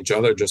believe in each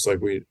other, just like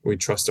we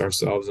trust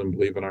ourselves and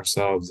believe in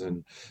ourselves.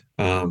 And,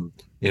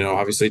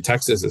 obviously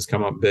Texas has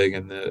come up big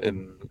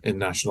in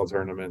national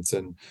tournaments.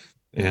 And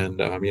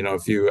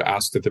if you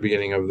asked at the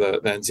beginning of the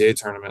NCAA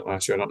tournament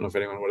last year, I don't know if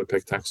anyone would have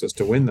picked Texas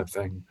to win the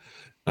thing.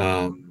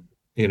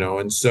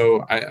 And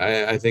so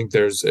I think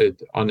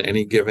on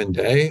any given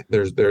day,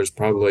 there's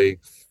probably,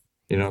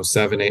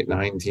 7, 8,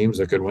 9 teams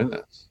that could win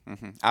this.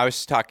 Mm-hmm. I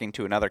was talking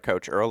to another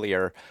coach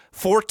earlier.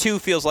 4-2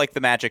 feels like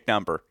the magic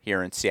number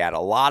here in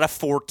Seattle. A lot of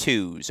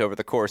 4-2s over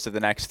the course of the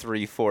next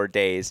 3-4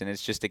 days. And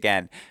it's just,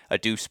 again, a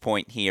deuce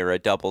point here, a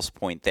doubles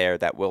point there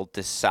that will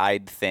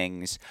decide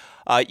things.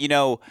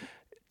 To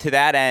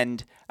that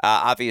end,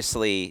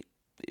 obviously,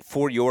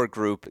 for your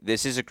group,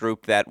 this is a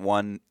group that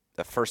won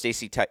the first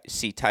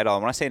ACC title, I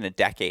want to say in a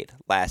decade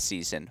last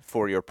season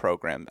for your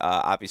program.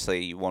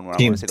 Obviously, you won one.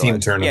 Team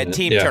tournament. Yeah,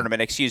 team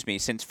tournament, excuse me,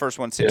 since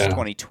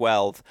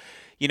 2012.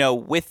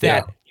 With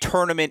that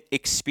tournament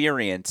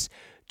experience,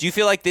 do you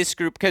feel like this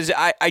group, because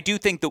I do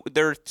think that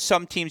there are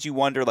some teams you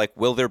wonder, like,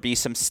 will there be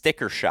some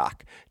sticker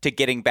shock to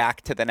getting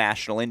back to the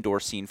national indoor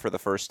scene for the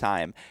first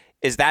time?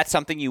 Is that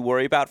something you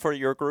worry about for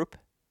your group?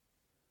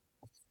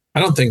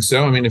 I don't think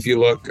so. I mean, if you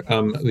look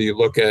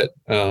at,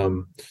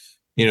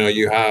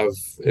 you have,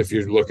 if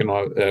you're looking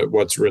at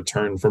what's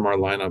returned from our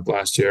lineup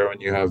last year,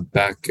 and you have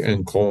Beck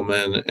and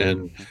Coleman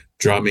and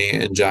Drummy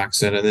and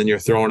Jackson, and then you're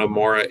throwing a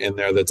Mora in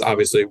there that's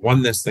obviously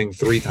won this thing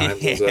 3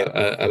 times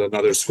at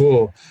another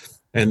school.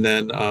 And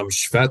then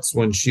Schvetz,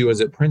 when she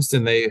was at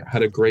Princeton, they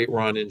had a great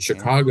run in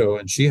Chicago,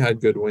 and she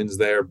had good wins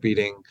there,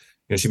 beating,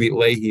 she beat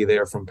Leahy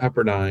there from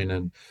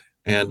Pepperdine,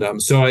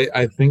 and so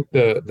I think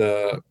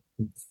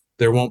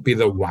there won't be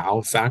the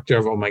wow factor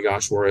of, oh my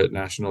gosh, we're at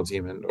national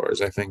team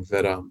indoors. I think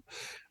that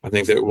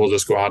we'll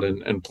just go out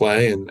and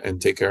play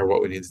and take care of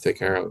what we need to take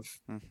care of.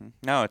 Mm-hmm.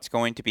 No, it's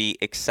going to be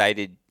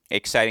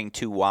exciting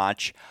to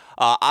watch.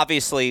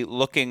 Obviously,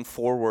 looking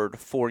forward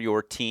for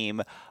your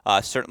team.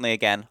 Certainly,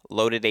 again,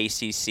 loaded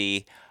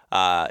ACC.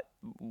 What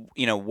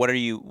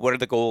are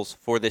the goals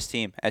for this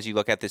team as you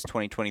look at this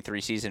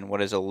 2023 season?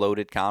 What is a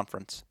loaded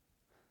conference?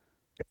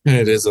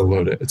 It's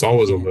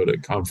always a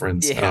loaded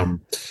conference. Yeah.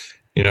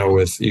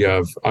 You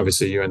have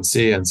obviously UNC,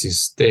 NC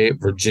State,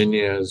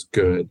 Virginia is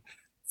good,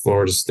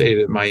 Florida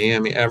State,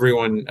 Miami,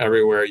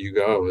 everywhere you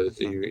go,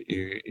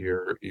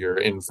 you're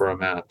in for a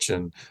match.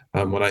 And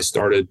when I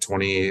started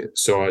 20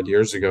 so odd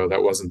years ago,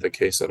 that wasn't the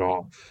case at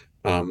all.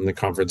 The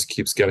conference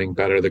keeps getting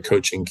better, the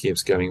coaching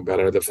keeps getting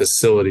better, the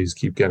facilities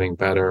keep getting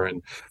better,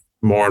 and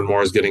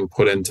more is getting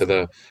put into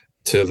the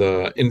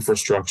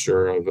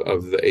infrastructure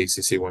of the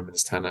ACC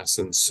women's tennis.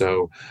 And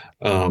so,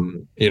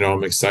 I'm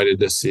excited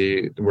to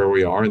see where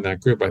we are in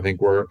that group. I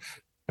think we're,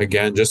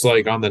 again, just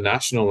like on the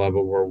national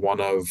level, we're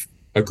one of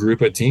a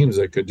group of teams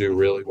that could do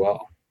really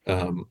well.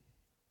 We're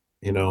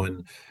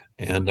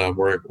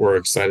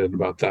excited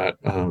about that.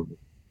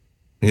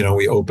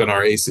 We open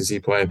our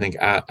ACC play, I think,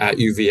 at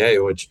UVA,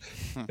 which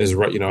is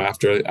right,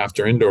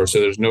 after indoor. So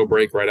there's no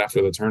break right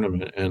after the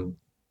tournament. And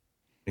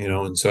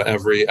so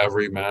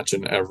every match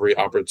and every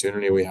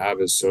opportunity we have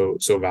is so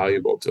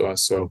valuable to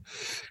us. So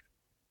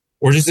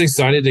we're just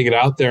excited to get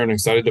out there and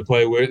excited to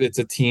play with. It's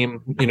a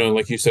team,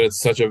 like you said,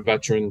 it's such a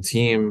veteran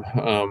team.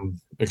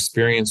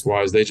 Experience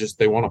wise,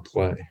 they want to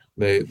play.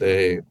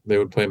 They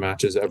would play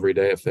matches every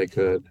day if they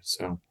could.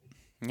 So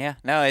yeah,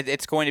 no,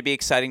 it's going to be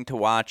exciting to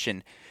watch.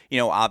 And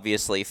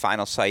obviously,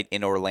 Final Sight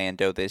in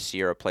Orlando this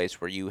year, a place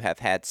where you have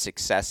had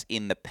success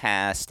in the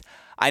past.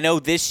 I know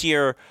this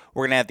year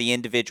we're going to have the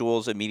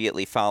individuals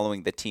immediately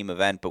following the team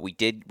event, but we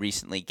did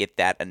recently get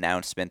that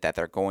announcement that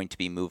they're going to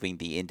be moving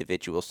the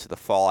individuals to the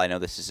fall. I know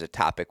this is a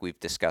topic we've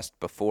discussed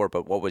before,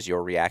 but what was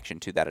your reaction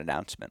to that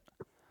announcement?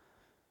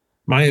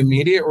 My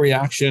immediate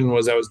reaction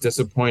was I was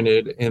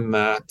disappointed in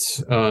that.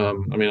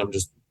 I'm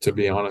just, to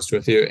be honest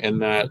with you,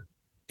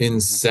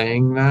 in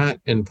saying that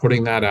and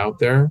putting that out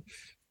there,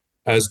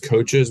 as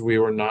coaches, we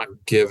were not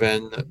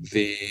given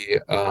the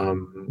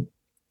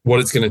what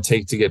it's going to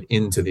take to get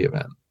into the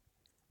event.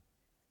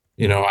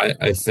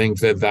 I think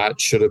that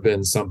should have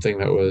been something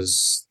that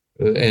was,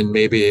 and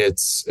maybe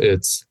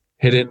it's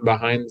hidden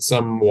behind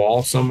some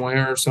wall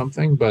somewhere or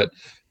something, but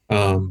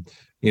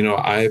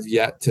I've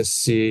yet to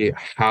see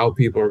how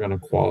people are going to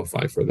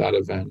qualify for that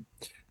event.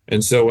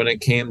 And so when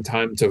it came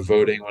time to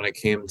voting, when it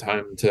came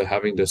time to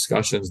having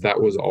discussions, that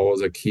was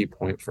always a key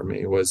point for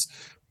me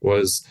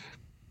was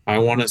I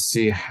want to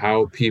see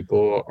how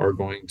people are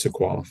going to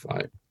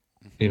qualify.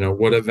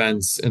 What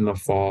events in the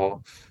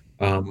fall,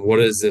 what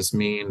does this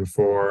mean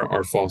for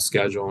our fall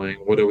scheduling?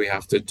 What do we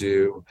have to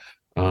do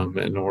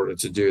in order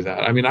to do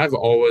that? I've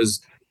always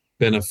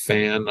been a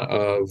fan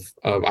of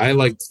I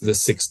liked the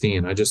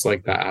 16. I just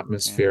like the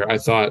atmosphere. I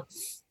thought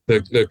the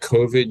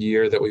COVID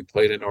year that we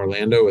played in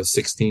Orlando with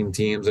 16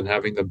 teams and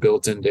having the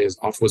built-in days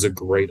off was a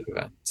great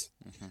event.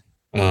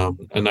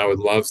 And I would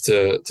love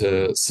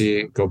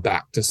to go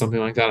back to something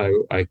like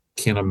that. I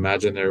can't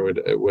imagine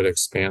it would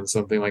expand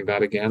something like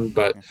that again.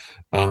 But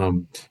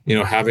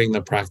having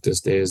the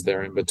practice days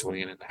there in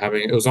between, and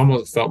it was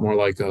almost felt more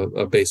like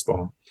a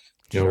baseball.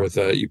 With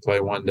you play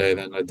one day,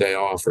 then a day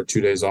off or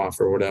 2 days off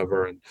or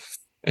whatever,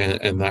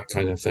 and that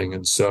kind of thing.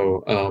 And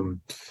so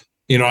I'm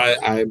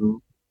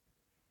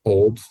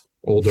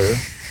older,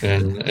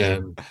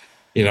 and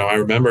I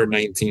remember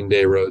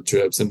 19-day road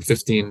trips and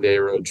 15-day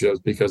road trips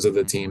because of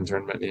the team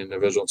tournament, the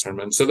individual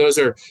tournament. So those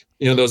are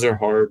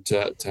hard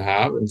to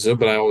have. And so,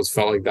 but I always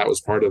felt like that was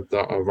part of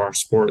our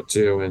sport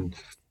too. And,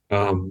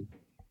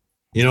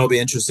 it'll be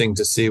interesting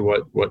to see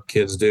what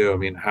kids do.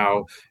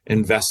 How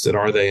invested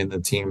are they in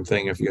the team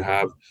thing? If you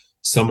have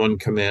someone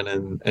come in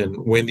and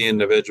win the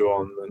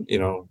individual and,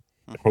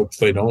 hope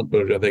they don't,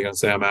 but are they going to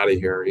say, I'm out of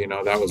here?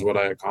 That was what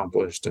I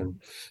accomplished. And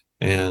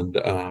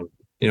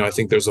I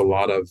think there's a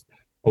lot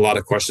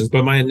of questions,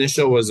 but my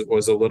initial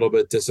was a little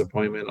bit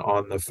disappointment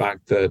on the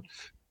fact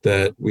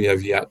that we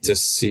have yet to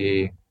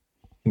see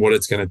what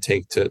it's going to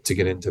take to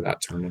get into that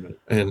tournament.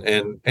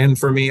 And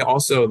for me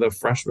also the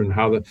freshmen,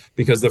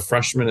 because the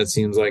freshmen, it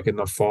seems like in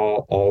the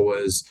fall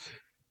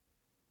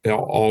they'll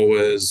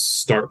always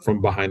start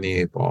from behind the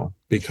eight ball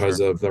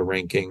because of the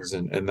rankings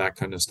and that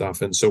kind of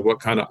stuff. And so what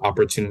kind of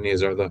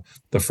opportunities are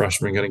the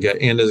freshmen going to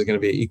get? And is it going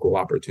to be an equal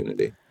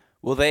opportunity?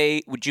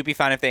 Would you be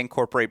fine if they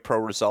incorporate pro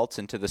results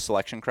into the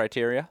selection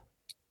criteria?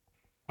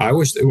 I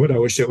wish they would. I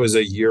wish it was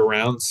a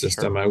year-round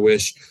system. Sure. I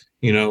wish,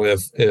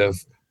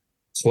 if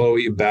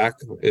Chloe Beck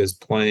is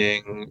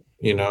playing,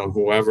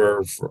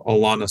 whoever, for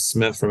Alana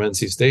Smith from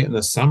NC State in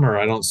the summer,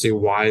 I don't see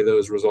why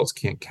those results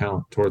can't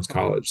count towards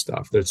college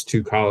stuff. There's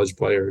two college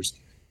players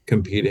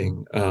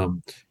competing,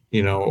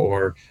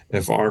 or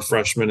if our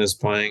freshman is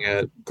playing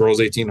at Girls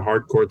 18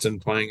 Hardcourts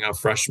and playing a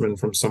freshman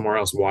from somewhere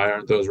else, why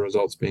aren't those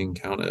results being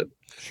counted?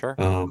 Sure.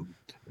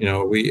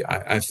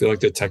 I feel like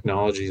the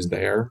technology is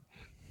there.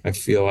 I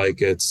feel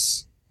like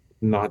it's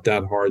not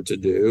that hard to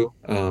do.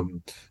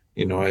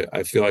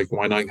 I feel like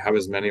why not have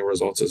as many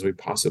results as we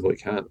possibly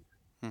can?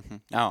 Mm-hmm.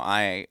 No,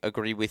 I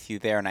agree with you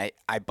there, and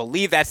I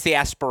believe that's the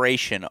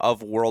aspiration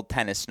of World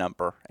Tennis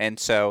Number. And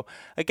so,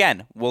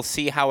 again, we'll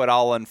see how it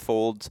all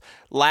unfolds.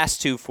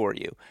 Last two for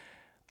you.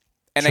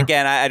 And Sure.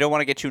 again, I don't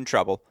want to get you in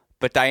trouble,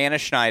 but Diana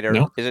Schneider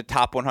is a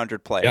top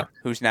 100 player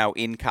who's now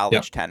in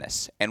college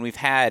tennis. And we've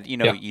had,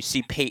 you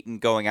see Peyton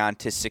going on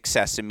to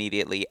success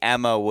immediately.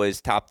 Emma was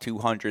top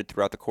 200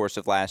 throughout the course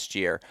of last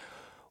year.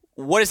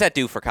 What does that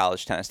do for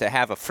college tennis to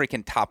have a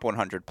freaking top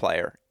 100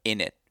 player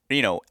in it,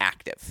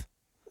 active?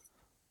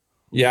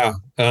 Yeah.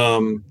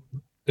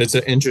 It's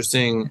an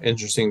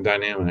interesting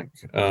dynamic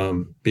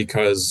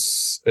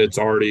because it's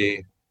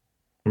already,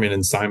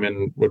 and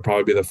Simon would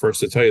probably be the first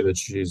to tell you that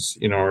she's,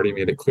 already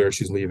made it clear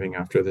she's leaving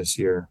after this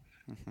year.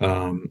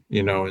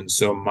 And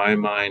so in my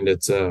mind,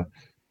 it's nothing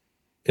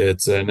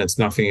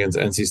against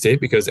NC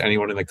State because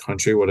anyone in the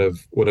country would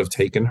have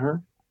taken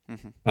her.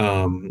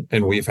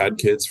 And we've had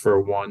kids for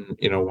one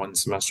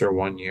semester,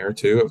 1 year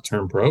too of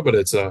term pro, but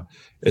it's a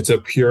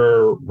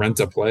pure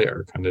rent a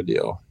player kind of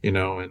deal, and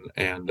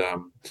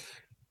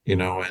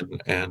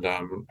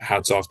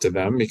hats off to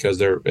them because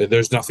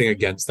there's nothing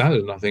against that.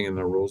 There's nothing in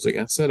the rules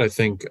against it. I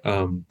think,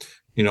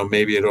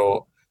 maybe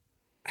it'll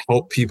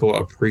help people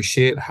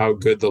appreciate how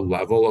good the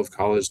level of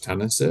college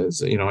tennis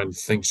is. I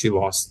think she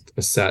lost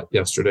a set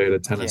yesterday to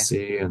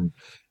Tennessee and,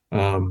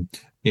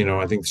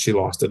 I think she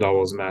lost a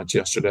doubles match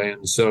yesterday.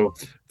 And so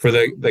for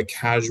the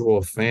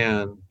casual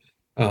fan,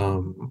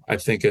 I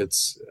think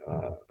it's,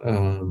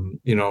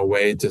 a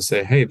way to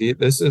say, hey, the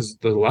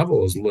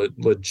level is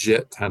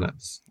legit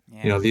tennis.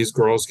 Yeah. These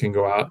girls can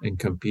go out and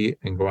compete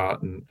and go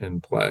out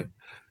and play.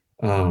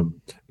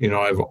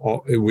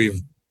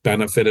 We've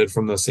benefited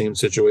from the same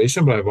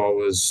situation, but I've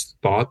always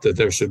thought that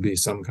there should be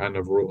some kind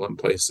of rule in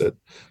place that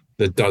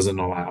doesn't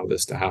allow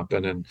this to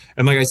happen. And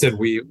like I said,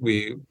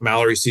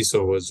 Mallory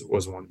Cecil was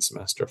 1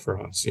 semester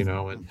for us,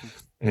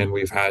 and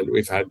we've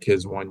had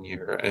kids 1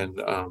 year, and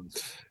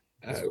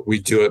we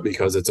do it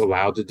because it's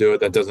allowed to do it.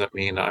 That doesn't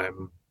mean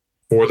I'm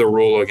for the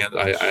rule. Again,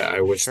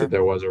 I wish that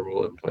there was a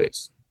rule in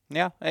place.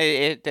 Yeah,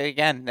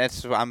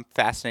 I'm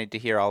fascinated to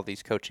hear all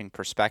these coaching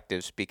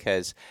perspectives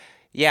because,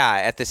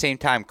 at the same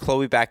time,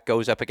 Chloe Beck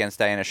goes up against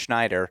Diana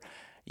Schneider.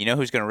 You know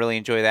who's going to really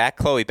enjoy that?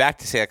 Chloe Beck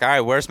to say, like, all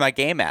right, where's my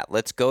game at?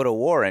 Let's go to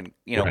war. And,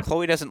 Right.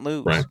 Chloe doesn't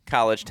lose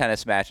college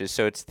tennis matches,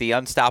 so it's the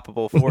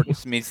unstoppable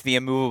force meets the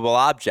immovable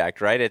object,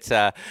 right? It's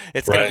going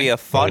to be a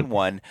fun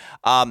one.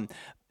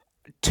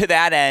 To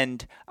that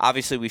end,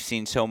 obviously we've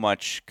seen so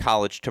much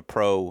college to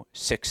pro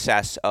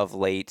success of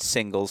late,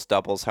 singles,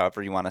 doubles,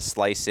 however you want to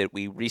slice it.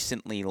 We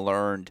recently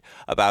learned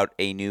about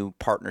a new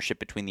partnership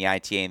between the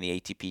ITA and the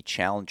ATP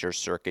Challenger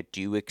Circuit.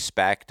 Do you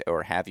expect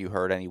or have you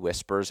heard any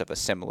whispers of a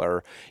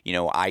similar,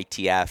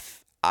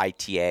 ITF,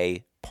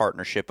 ITA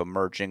partnership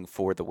emerging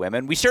for the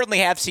women? We certainly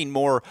have seen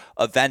more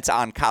events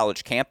on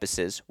college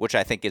campuses, which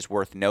I think is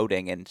worth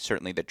noting, and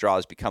certainly the draw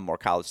has become more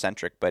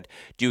college-centric. But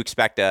do you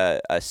expect a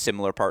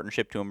similar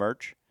partnership to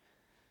emerge?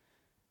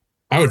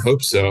 I would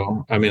hope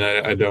so. I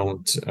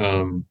don't,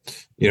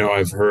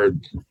 I've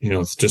heard,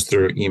 just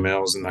through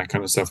emails and that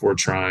kind of stuff, we're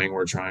trying.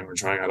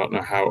 I don't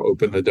know how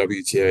open the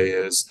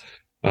WTA is.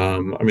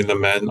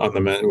 The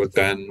men with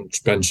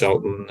Ben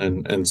Shelton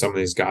and some of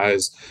these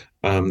guys,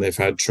 they've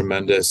had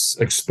tremendous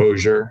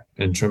exposure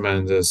and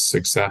tremendous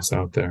success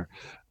out there.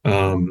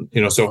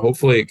 So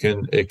hopefully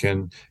it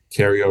can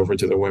carry over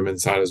to the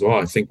women's side as well.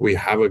 I think we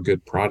have a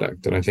good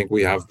product, and I think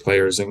we have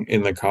players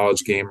in the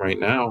college game right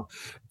now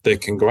that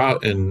can go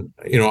out and,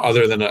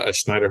 other than a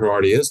Schneider who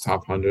already is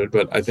top 100,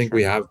 but I think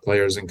we have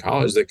players in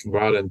college that can go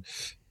out and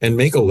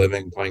make a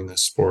living playing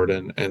this sport.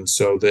 And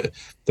so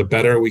the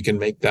better we can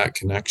make that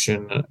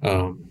connection,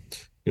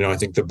 I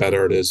think the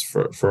better it is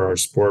for our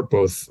sport,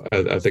 both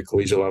at the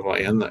collegiate level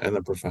and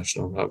the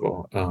professional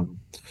level.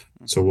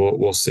 So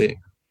we'll see.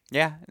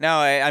 Yeah,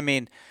 no,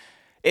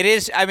 it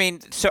is.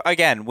 So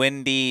again,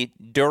 when the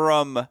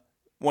Durham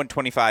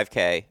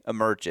 125K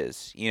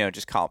emerges,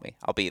 just call me.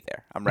 I'll be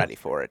there. I'm ready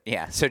for it.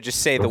 Yeah. So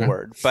just say the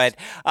word. But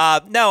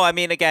no,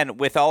 again,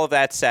 with all of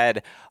that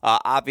said,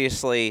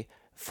 obviously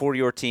for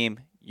your team,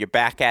 you're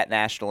back at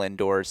national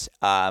indoors.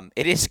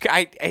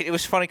 It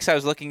was funny because I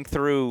was looking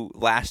through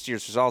last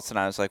year's results and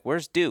I was like,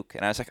 "Where's Duke?"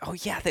 And I was like, "Oh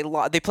yeah,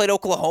 they played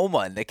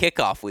Oklahoma in the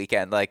kickoff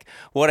weekend." Like,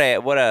 what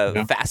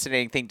a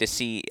fascinating thing to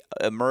see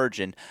emerge.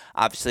 And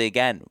obviously,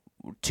 again,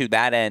 to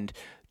that end,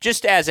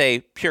 just as a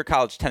pure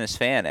college tennis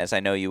fan, as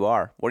I know you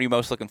are, what are you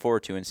most looking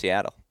forward to in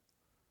Seattle?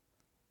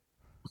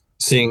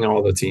 Seeing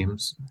all the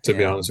teams, to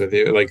be honest with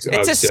you. Like,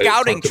 it's a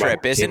scouting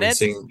trip, isn't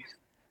it?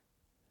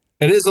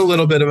 It is a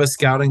little bit of a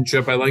scouting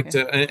trip. I like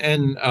to,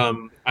 and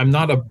I'm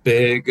not a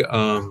big,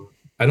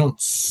 I don't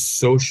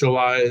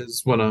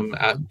socialize when I'm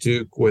at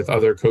Duke with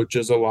other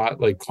coaches a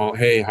lot, like call,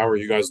 hey, how are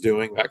you guys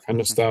doing? That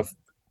kind of stuff.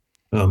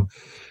 But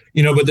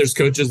there's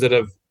coaches that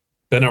have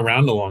been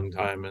around a long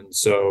time. And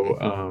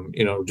so,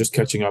 just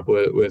catching up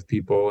with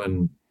people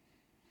and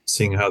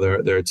seeing how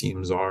their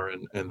teams are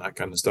and that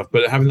kind of stuff,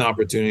 but having the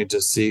opportunity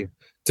to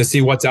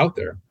see what's out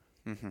there.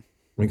 I'm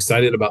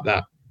excited about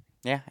that.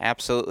 Yeah,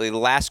 absolutely.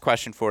 Last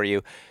question for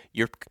you.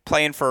 You're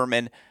playing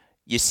Furman.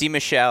 You see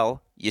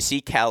Michelle. You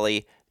see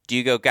Kelly. Do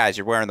you go, guys,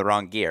 you're wearing the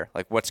wrong gear?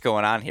 Like, what's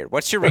going on here?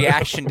 What's your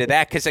reaction to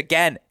that? Because,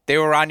 again, they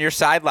were on your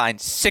sideline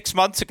 6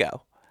 months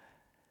ago.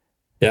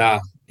 Yeah,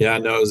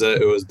 no,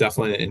 it was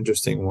definitely an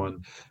interesting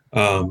one.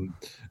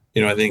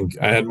 I think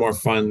I had more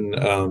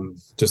fun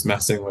just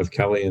messing with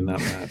Kelly in that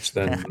match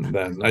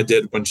than I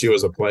did when she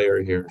was a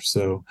player here.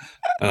 So,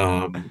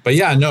 but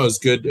yeah, no, it's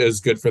good.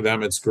 It's good for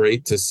them. It's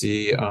great to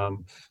see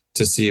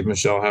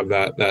Michelle have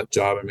that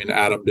job. I mean,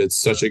 Adam did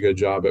such a good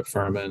job at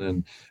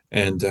Furman,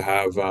 and to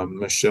have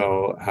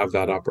Michelle have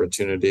that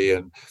opportunity,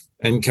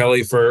 and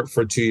Kelly for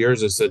 2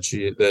 years has said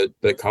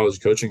that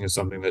college coaching is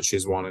something that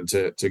she's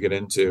wanted to get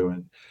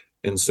into,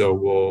 and so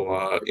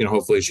we'll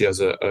hopefully she has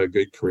a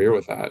good career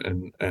with that,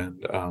 and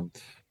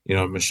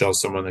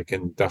Michelle's someone that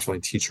can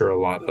definitely teach her a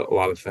lot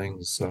of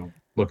things. So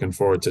looking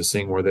forward to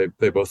seeing where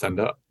they both end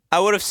up.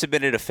 I would have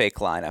submitted a fake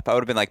lineup. I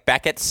would have been like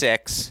Beck at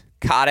 6.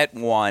 Caught at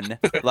 1,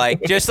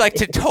 just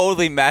to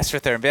totally mess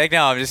with her and be like,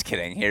 no, I'm just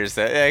kidding. Here's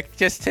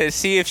just to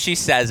see if she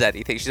says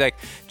anything. She's like,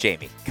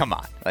 Jamie, come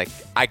on. Like,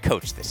 I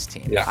coach this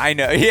team. Yeah. I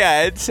know.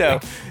 Yeah. And so,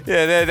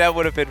 that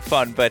would have been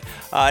fun. But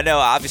no,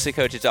 obviously,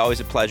 Coach, it's always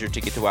a pleasure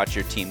to get to watch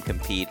your team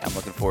compete. I'm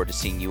looking forward to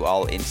seeing you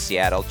all in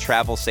Seattle.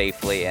 Travel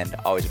safely, and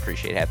always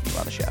appreciate having you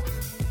on the show.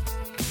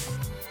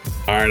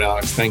 All right,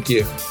 Alex. Thank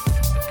you.